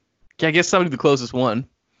 Yeah, I guess somebody the closest one.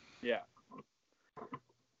 Yeah.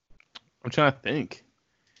 I'm trying to think.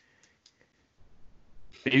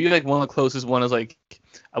 Maybe like one of the closest one is like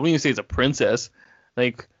I wouldn't even say it's a princess.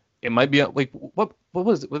 Like it might be like what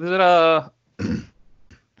was it? Was it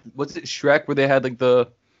what's it Shrek where they had like the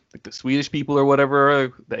Swedish people or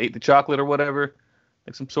whatever that ate the chocolate or whatever?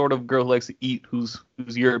 Like some sort of girl who likes to eat who's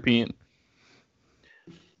European.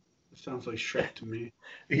 Sounds like Shrek to me.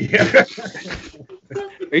 Yeah.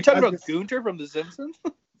 Are you talking about Gunter from The Simpsons?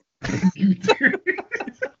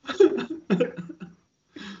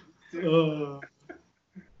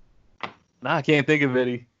 Nah, I can't think of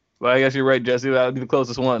any. Well, I guess you're right, Jesse. That would be the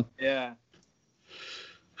closest one. Yeah.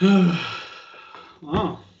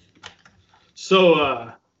 Oh. So,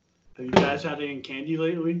 have you guys had any candy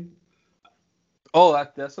lately? Oh,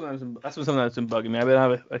 that's something that's been bugging me. I've been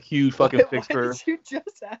having a huge fucking fix for. Why did you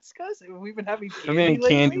just ask us? We've been having candy lately?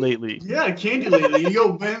 Candy lately. Yeah, candy lately. You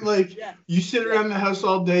go, you sit around the house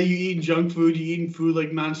all day, you eating junk food, you eating food like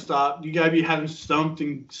nonstop. You gotta be having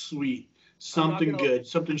something sweet, something good,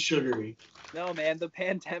 something sugary. No, man, the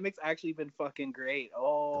pandemic's actually been fucking great.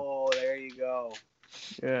 Oh, there you go.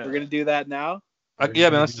 Yeah. We're gonna do that now? Yeah,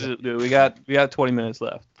 man, let's just do it. We got 20 minutes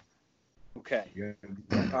left. Okay.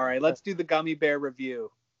 All right, let's do the gummy bear review.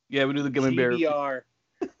 Yeah, we do the gummy bear. GBR.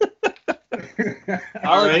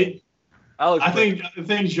 All right. I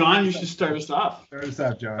think John, you should start us off. Start us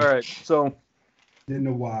off, John. All right, so. Didn't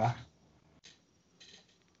know why.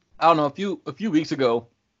 I don't know. A few weeks ago,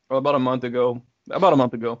 or about a month ago,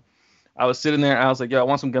 I was sitting there. And I was like, "Yo, I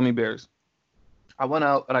want some gummy bears." I went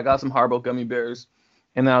out and I got some Haribo gummy bears,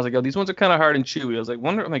 and then I was like, "Yo, these ones are kind of hard and chewy." I was like,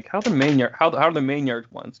 how are the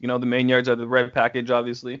Maynard ones? You know, the Maynards are the red package,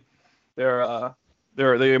 obviously. They're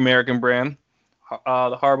the American brand. The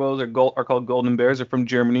Harbos are called Golden Bears. They're from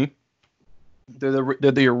Germany.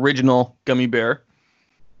 They're the original gummy bear.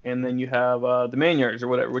 And then you have the Maynards or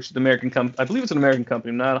whatever, which is the American company. I believe it's an American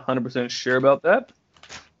company. I'm not 100% sure about that,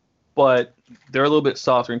 but they're a little bit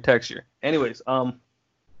softer in texture. Anyways,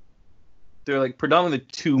 they're like predominantly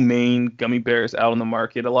the two main gummy bears out on the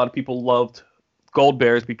market. A lot of people loved Gold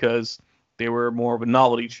Bears because they were more of a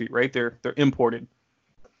novelty treat, right? They're imported.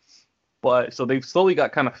 But so they've slowly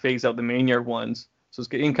got kind of phased out the Maynard ones. So it's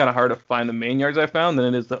getting kind of hard to find the Maynards I found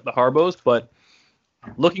than it is the Harbos. But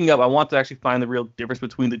looking up, I want to actually find the real difference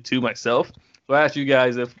between the two myself. So I asked you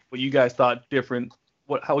guys what you guys thought different.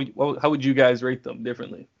 How would you guys rate them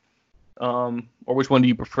differently? Or which one do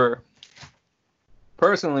you prefer?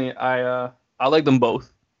 Personally, I like them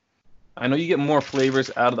both. I know you get more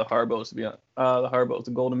flavors out of the Harbos, to be honest. The Harbos,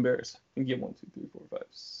 the Golden Bears. I think you get 1, 2, 3, 4, 5,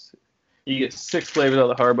 6. You get 6 flavors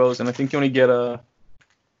out of the Harbos, and I think you only get you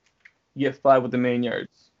get 5 with the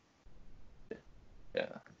Maynards. Yeah,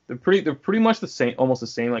 they're pretty much the same, almost the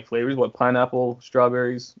same like flavors. What, pineapple,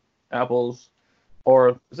 strawberries, apples,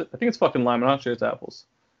 or I think it's fucking lime. I'm not sure it's apples.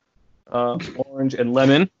 Orange and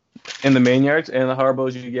lemon in the Maynards, and the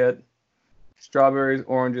Harbos you get strawberries,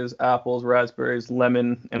 oranges, apples, raspberries,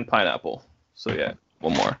 lemon, and pineapple. So yeah,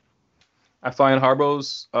 one more. I find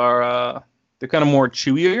Harbos are they're kind of more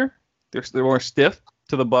chewier. They're more stiff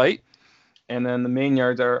to the bite, and then the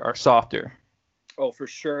Maynards are softer. Oh, for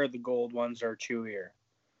sure, the gold ones are chewier.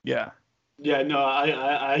 Yeah. Yeah, no,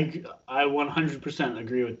 I 100%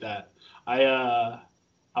 agree with that. I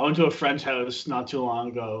went to a friend's house not too long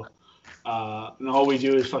ago, and all we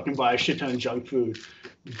do is fucking buy a shit ton of junk food.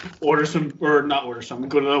 Go to the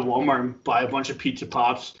Walmart and buy a bunch of pizza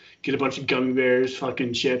pops, get a bunch of gummy bears,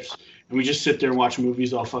 fucking chips, and we just sit there and watch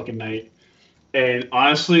movies all fucking night. And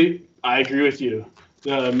honestly, I agree with you.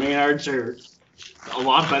 The Maynards are a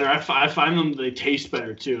lot better. I find them, they taste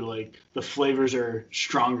better too. Like the flavors are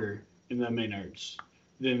stronger in the Maynards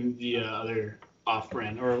than the other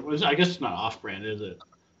off-brand, I guess it's not off-brand, is it?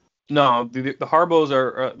 No, the Harbos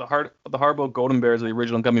are the Harbo Golden Bears are the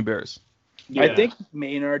original gummy bears. Yeah. I think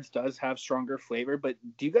Maynard's does have stronger flavor, but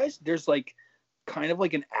do you guys, there's like kind of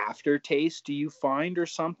like an aftertaste, do you find, or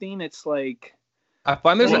something? It's like I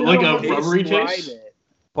find there's like a rubbery taste.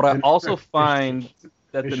 But I also find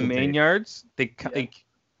that the Maynards, you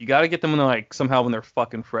got to get them when they're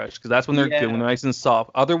fucking fresh, because that's when they're good, when they're nice and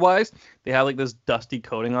soft. Otherwise, they have like this dusty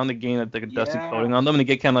coating on the game, like a dusty coating on them, and they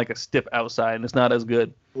get kind of like a stiff outside, and it's not as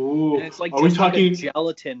good. Ooh, and it's like, are we talking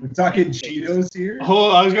gelatin? We're talking Cheetos here.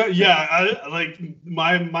 Oh, I was gonna,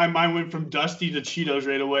 my mind went from dusty to Cheetos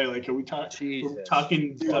right away. Like, are we talking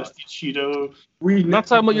dusty Cheeto? We're not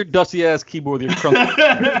talking about your dusty ass keyboard with your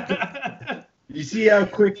crunk. You see how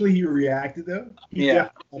quickly he reacted, though? Yeah.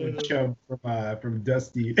 Chub from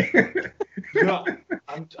Dusty. No,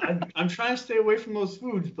 I'm trying to stay away from those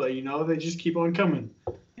foods, but they just keep on coming.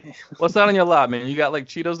 What's that on your lap, man? You got like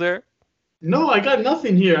Cheetos there? No, I got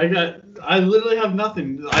nothing here. I literally have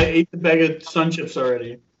nothing. I ate the bag of Sun Chips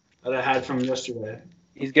already that I had from yesterday.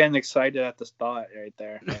 He's getting excited at the thought right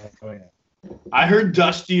there. Oh yeah. I heard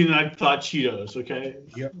Dusty and I thought Cheetos. Okay.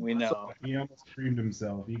 Yep. We know. He almost screamed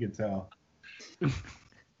himself. You could tell.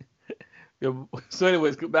 So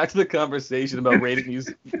anyways, go back to the conversation about rating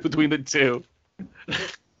these between the two.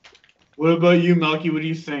 What about you, Melky? What do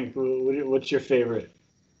you think? What's your favorite?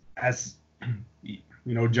 As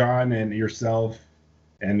John and yourself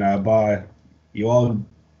and Ba, you all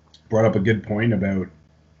brought up a good point about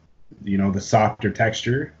the softer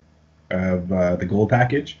texture of the gold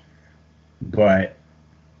package, but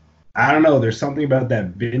I don't know, there's something about that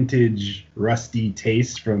vintage rusty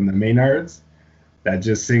taste from the Maynards that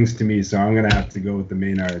just sings to me, so I'm going to have to go with the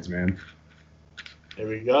Maynards, man. There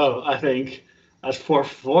we go. I think that's 4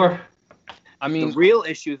 for 4. I mean, the real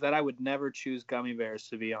issue is that I would never choose gummy bears,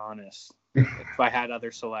 to be honest, if I had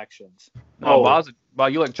other selections. No,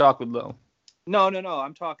 Bob, you like chocolate, though. No.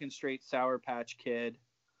 I'm talking straight Sour Patch Kid.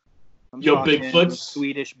 Bigfoots?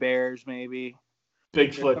 Swedish Bears, maybe.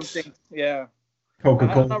 Bigfoots. Yeah.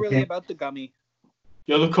 Coca-Cola. I'm not really about the gummy.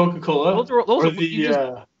 The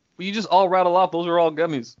Coca-Cola? You just all rattle off. Those are all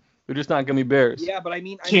gummies. They're just not gummy bears. Yeah, but I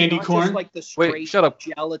mean candy corn. Just like the straight Wait, shut up.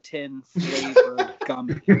 Gelatin flavored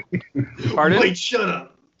gummy. Pardon? Wait, shut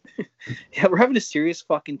up. Yeah, we're having a serious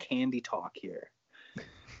fucking candy talk here.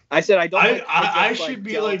 I said I don't. I should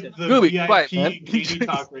be gelatin. Like the Gooby, VIP quiet, candy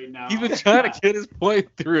talk right now. He's been trying to get his point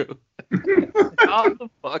through. Calm the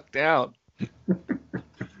fuck down.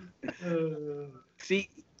 See,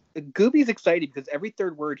 Gooby's excited because every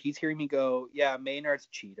third word he's hearing me go, yeah, Maynard's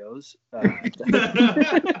Cheetos.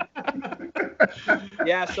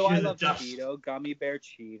 Yeah, so I love Cheeto, gummy bear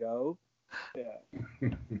Cheeto. Yeah.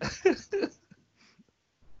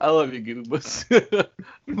 I love you, Goobus.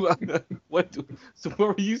 What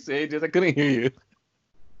were you saying, Jess? I couldn't hear you.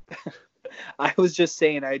 I was just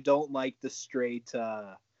saying I don't like the straight,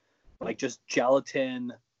 like just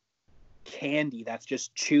gelatin candy that's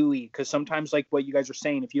just chewy. Because sometimes, like what you guys are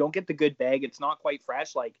saying, if you don't get the good bag, it's not quite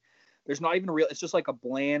fresh. Like there's not even real. It's just like a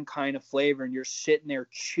bland kind of flavor, and you're sitting there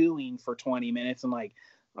chewing for 20 minutes, and like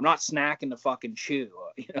I'm not snacking to fucking chew,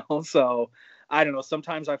 So I don't know.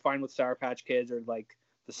 Sometimes I find with Sour Patch Kids or like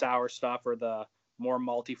the sour stuff or the more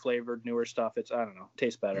multi-flavored newer stuff, I don't know,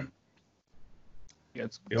 tastes better. Yeah,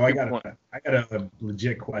 I got a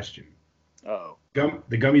legit question. Oh,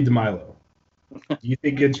 The gummy DeMilo. Do you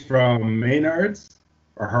think it's from Maynard's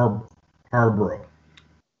or Harborough?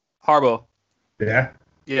 Harbo. Yeah.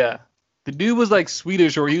 Yeah. The dude was like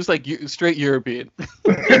Swedish, or he was like straight European.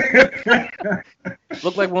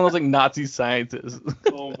 Looked like one of those like Nazi scientists.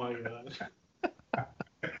 Oh my god.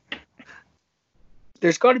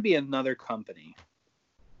 there's got to be another company.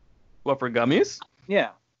 What, for gummies? Yeah.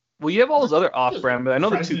 Well, you have all those other off-brand, but I know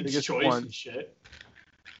the two President's biggest Choice ones. and shit.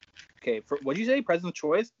 Okay. What'd you say? President's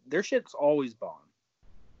Choice? Their shit's always bomb.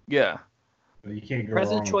 Yeah. You can't go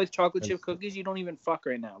President's wrong. Choice chocolate chip cookies. You don't even fuck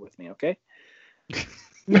right now with me, okay?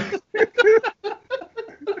 No.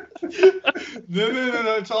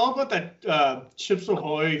 It's all about that Chips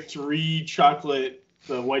Ahoy 3 chocolate,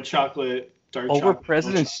 the white chocolate, dark Over chocolate.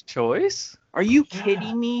 President's Choice? Are you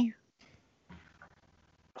kidding me?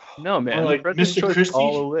 No, man. Or like President's Mr. Choice Christie,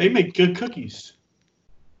 all the way. they make good cookies.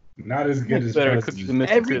 Not as good as better President's. cookies than Mr.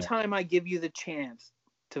 Every Christie. time I give you the chance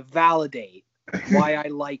to validate why I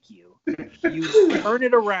like you, you turn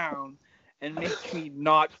it around and make me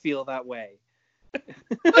not feel that way.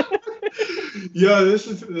 Yeah, this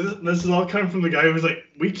is all coming from the guy who was like,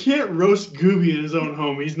 we can't roast Gooby in his own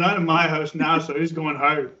home. He's not in my house now, so he's going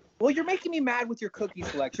hard. Well, you're making me mad with your cookie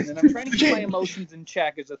selection, and I'm trying to keep my emotions in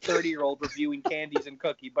check as a 30-year-old reviewing candies and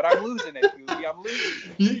cookie, but I'm losing it, Gooby. I'm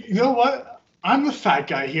losing it. You know what? I'm the fat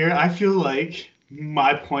guy here. I feel like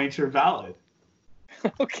my points are valid.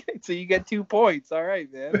 Okay, so you get 2 points. All right,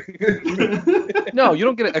 man. No, you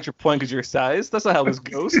don't get an extra point because you're size. That's not how this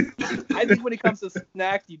goes. I think when it comes to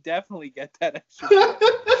snacks, you definitely get that extra point.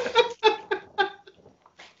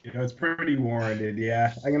 It's pretty warranted.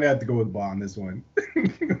 Yeah, I'm gonna have to go with Bon on this one.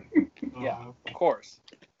 Yeah, of course.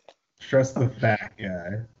 Trust the fat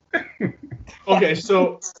guy. Okay,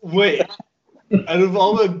 so wait. Out of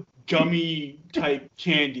all the gummy type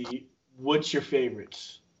candy, what's your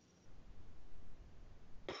favorites?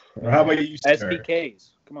 Or how about you, sir? SPKs.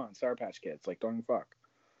 Come on, Sour Patch Kids. Like, don't even fuck.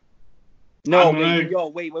 No, I'm gonna-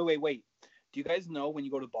 wait. Do you guys know when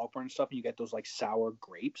you go to Bulk Barn and stuff and you get those like sour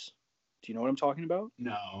grapes? Do you know what I'm talking about?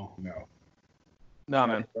 No. No,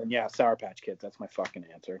 man. Yeah, Sour Patch Kids. That's my fucking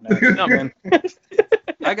answer. No, man.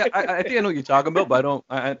 I think I know what you're talking about, but I don't.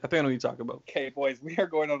 I think I know what you're talking about. Okay, boys, we are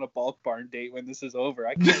going on a Bulk Barn date when this is over.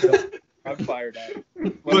 I'm fired up.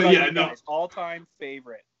 What But about yeah, you no. guys? All-time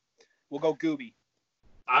favorite. We'll go Gooby.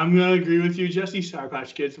 I'm gonna agree with you, Jesse. Sour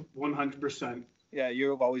Patch Kids, 100%. Yeah,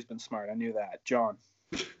 you've always been smart. I knew that. John.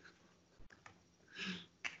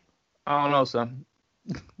 I don't know, son.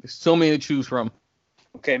 There's so many to choose from.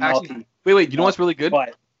 Okay, Actually, Malky. wait. You know what's really good?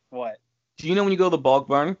 What? Do you know when you go to the Bulk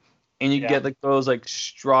Barn and you Yeah. get like those like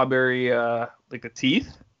strawberry like the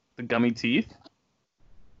teeth, the gummy teeth?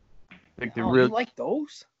 Like the Oh, real you like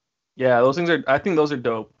those? yeah, those things are. I think those are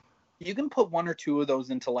dope. You can put 1 or 2 of those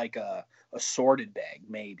into like a sorted bag,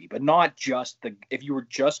 maybe, but not just if you were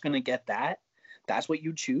just gonna get that, that's what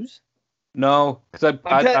you'd choose. No, because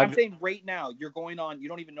I'm saying right now, you're going on. You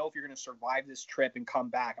don't even know if you're gonna survive this trip and come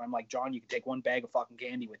back. And I'm like, John, you can take 1 bag of fucking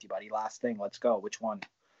candy with you, buddy. Last thing, let's go. Which one?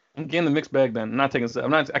 I'm getting the mixed bag then. I'm not taking.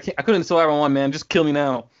 I can't. I couldn't survive on one, man. Just kill me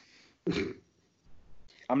now.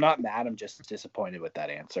 I'm not mad. I'm just disappointed with that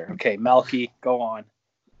answer. Okay, Melky, go on.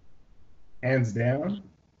 Hands down.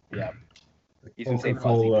 Yeah. You can say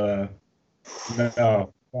Coca-Cola.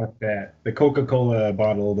 No, fuck that. The Coca-Cola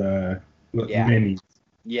bottled Yeah. mini.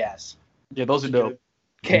 Yes. Yeah, those are dope.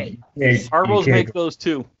 Okay. Harbo's make those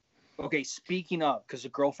too. Okay, speaking of, because the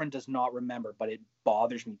girlfriend does not remember, but it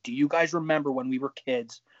bothers me. Do you guys remember when we were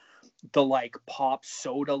kids, the like pop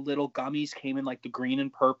soda little gummies came in like the green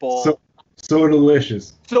and purple? So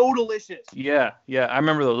delicious. So delicious. Yeah, I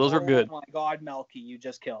remember those. Those are good. Oh my God, Melky, you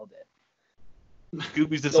just killed it.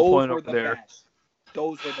 Scooby's Those disappointed were over the there. best.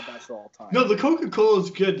 Those were the best of all time. No, the Coca-Cola is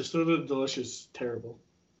good. The soda delicious, terrible.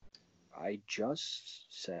 I just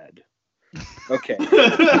said. Okay.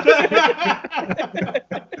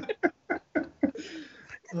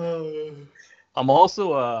 I'm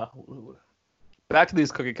also back to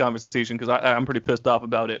this cookie conversation because I'm pretty pissed off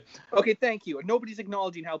about it. Okay, thank you. Nobody's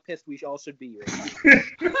acknowledging how pissed we all should be right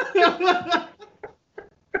now.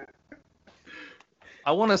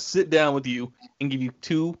 I want to sit down with you and give you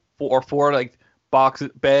 2 or 4 like bags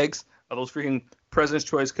of those freaking President's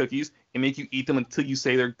Choice cookies and make you eat them until you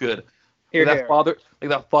say they're good. Here, that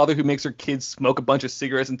here. father who makes her kids smoke a bunch of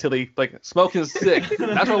cigarettes until they like smoking is sick.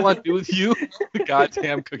 That's what I want to do with you. The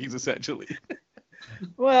goddamn cookies, essentially.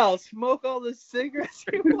 Well, smoke all the cigarettes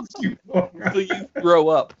you want. Until you throw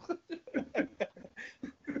up.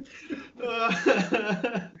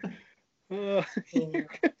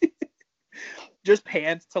 Just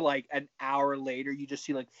pans to like an hour later, you just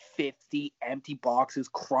see like 50 empty boxes,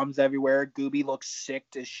 crumbs everywhere. Gooby looks sick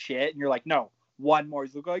as shit, and you're like, no, one more.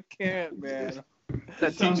 He's like, I can't, man.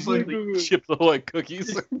 That sounds like Chips Ahoy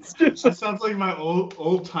cookies. That sounds like my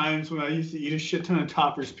old times when I used to eat a shit ton of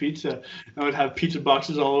Topper's pizza. I would have pizza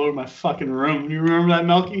boxes all over my fucking room. You remember that,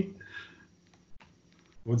 Melky?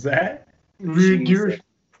 What's that? Do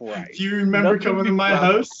you remember coming to my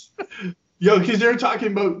house? Yo, because they were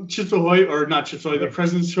talking about Chips Ahoy, or not Chips Ahoy, the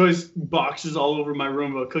President's Choice boxes all over my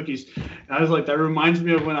room about cookies. And I was like, that reminds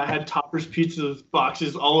me of when I had Topper's Pizza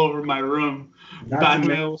boxes all over my room. Bad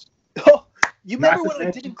mails. Oh, you remember when I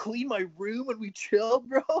didn't clean my room when we chilled,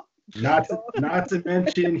 bro? Not to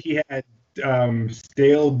mention he had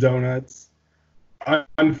stale donuts,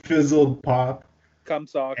 unfizzled pop, cum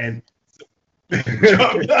socks, and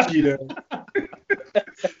Cheetos.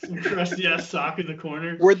 Some crusty ass sock in the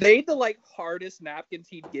corner. Were they the like hardest napkins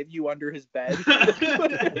he'd give you under his bed?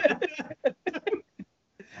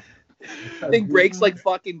 Thing breaks like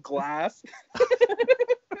fucking glass.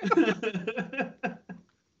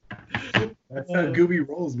 That's how Gooby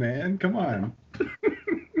rolls, man. Come on.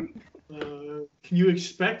 Can you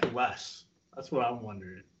expect less? That's what I'm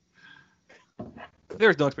wondering.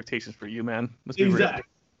 There's no expectations for you, man. Let's be exactly.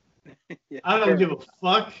 Yeah, I don't give a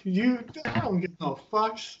fuck. I don't give no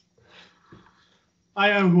fucks. I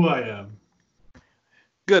am who I am.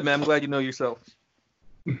 Good, man. I'm glad you know yourself.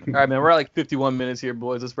 All right, man. We're at like 51 minutes here,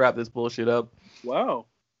 boys. Let's wrap this bullshit up. Wow.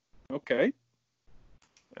 Okay.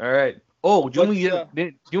 All right. Oh, do you know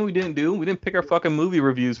what we didn't do? We didn't pick our fucking movie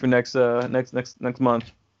reviews for next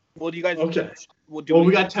month. Well, do you guys? Okay.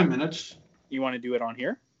 We got 10 minutes. You want to do it on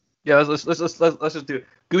here? Yeah, let's just do it.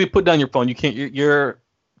 Gooby, put down your phone. You can't.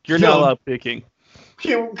 You're not allowed picking.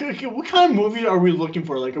 Okay, what kind of movie are we looking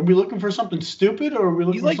for? Like, are we looking for something stupid, or are we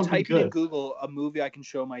looking for something type good? in Google a movie I can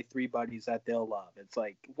show my three buddies that they'll love. It's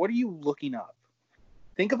like, what are you looking up?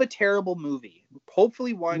 Think of a terrible movie.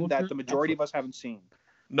 Hopefully one that the majority of us haven't seen.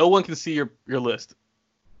 No one can see your list.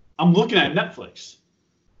 I'm looking at Netflix.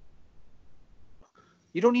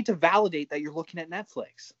 You don't need to validate that you're looking at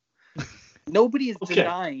Netflix. Nobody is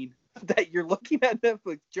denying that you're looking at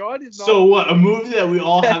Netflix. John is not. So what? A movie that we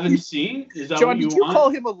all haven't seen? Is that John, what you did you want? call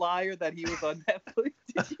him a liar that he was on Netflix?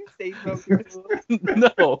 Did you say something?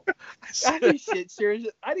 No. Shit, serious.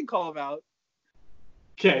 I didn't call him out.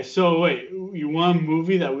 Okay, so wait, you want a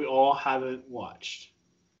movie that we all haven't watched?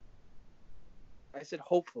 I said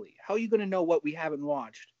hopefully. How are you going to know what we haven't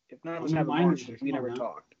watched if none of us haven't watched it? We never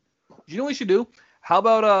talked. You know what we should do? How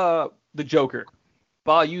about The Joker?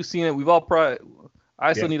 Bob, you've seen it. We've all probably.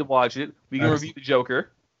 I still need to watch it. We can review The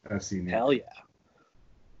Joker. I've seen it. Hell yeah.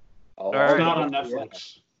 Oh, it's not on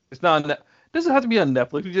Netflix. Yeah. It's not on Netflix. It doesn't have to be on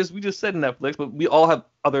Netflix. We just said Netflix, but we all have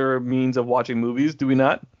other means of watching movies, do we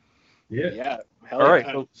not? Yeah. Yeah. Hell all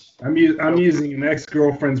yeah. right. So, I'm using an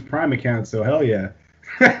ex-girlfriend's Prime account, so hell yeah.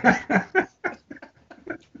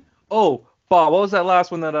 Oh, Bob, what was that last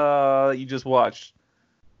one that you just watched?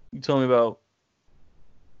 You told me about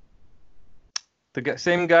the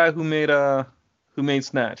same guy who made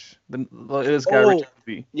Snatch. It is Guy Ritchie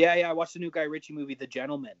movie. Yeah, I watched the new Guy Ritchie movie, The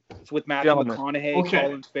Gentleman. It's with Matthew McConaughey,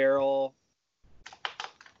 Colin Farrell.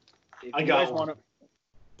 I got one.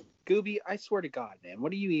 Gooby, I swear to God, man,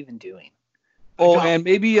 what are you even doing? Oh, and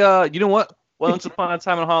maybe you know what? Once Upon a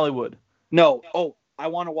Time in Hollywood. No. Oh, I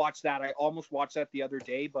want to watch that. I almost watched that the other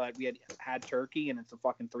day, but we had turkey, and it's a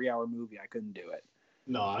fucking 3-hour movie. I couldn't do it.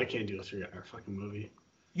 No, I can't do a 3-hour fucking movie.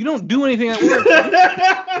 You don't do anything at work.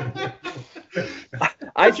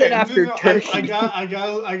 I said after turkey. I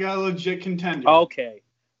got a legit contender. Okay,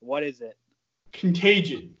 what is it?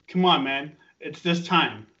 Contagion. Come on, man. It's this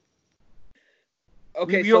time.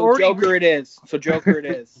 Okay, so Joker it is. Okay.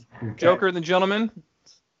 Joker and The Gentleman,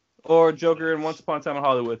 or Joker and Once Upon a Time in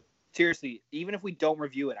Hollywood. Seriously, even if we don't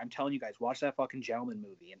review it, I'm telling you guys, watch that fucking Gentleman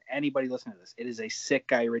movie. And anybody listening to this, it is a sick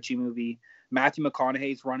Guy Ritchie movie. Matthew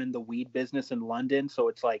McConaughey's running the weed business in London, so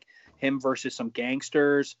it's like him versus some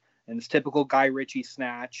gangsters. And it's typical Guy Ritchie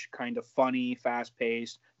Snatch, kind of funny,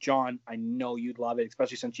 fast-paced. John, I know you'd love it,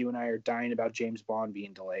 especially since you and I are dying about James Bond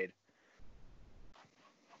being delayed.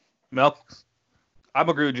 Mel, I'm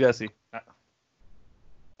agree with Jesse.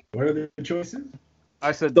 What are the choices?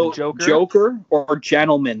 I said the Joker or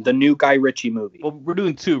Gentleman, the new Guy Ritchie movie. Well, we're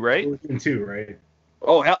doing two, right? We're doing two, right?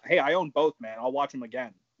 Oh, hell, hey, I own both, man. I'll watch them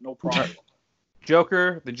again. no problem.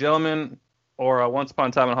 Joker, The Gentleman, or Once Upon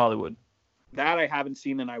a Time in Hollywood. That I haven't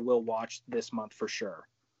seen, and I will watch this month for sure.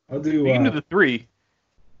 I'll do. You can do the 3.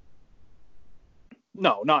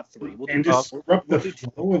 No, not 3. We'll and do just disrupt the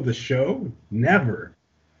flow of the show? Never.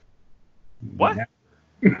 What?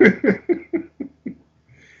 Never.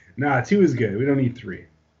 Nah, 2 is good. We don't need 3.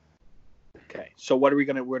 Okay, so what are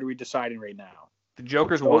we deciding right now? The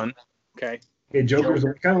Joker's 1. Okay. Okay, Joker's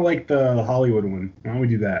kind of like the Hollywood one. Why don't we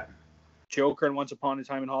do that? Joker and Once Upon a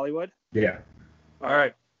Time in Hollywood? Yeah. All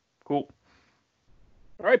right. Cool.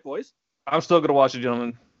 All right, boys. I'm still going to watch The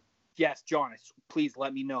Gentleman. Yes, John, please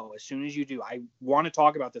let me know as soon as you do. I want to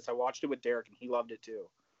talk about this. I watched it with Derek, and he loved it too.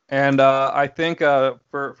 And I think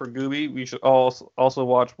for Gooby, we should also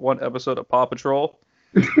watch one episode of Paw Patrol.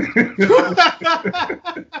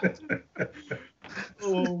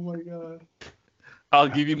 Oh, my God. I'll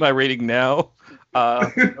give you my rating now.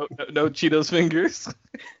 No Cheetos fingers.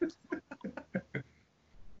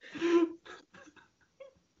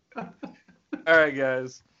 All right,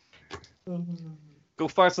 guys. Go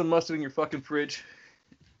find some mustard in your fucking fridge.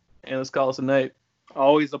 And let's call us a night.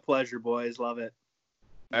 Always a pleasure, boys. Love it.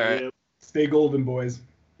 All right. Yep. Stay golden, boys.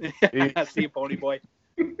 See you, Pony Boy.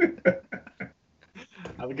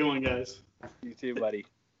 Have a good one, guys. You too, buddy.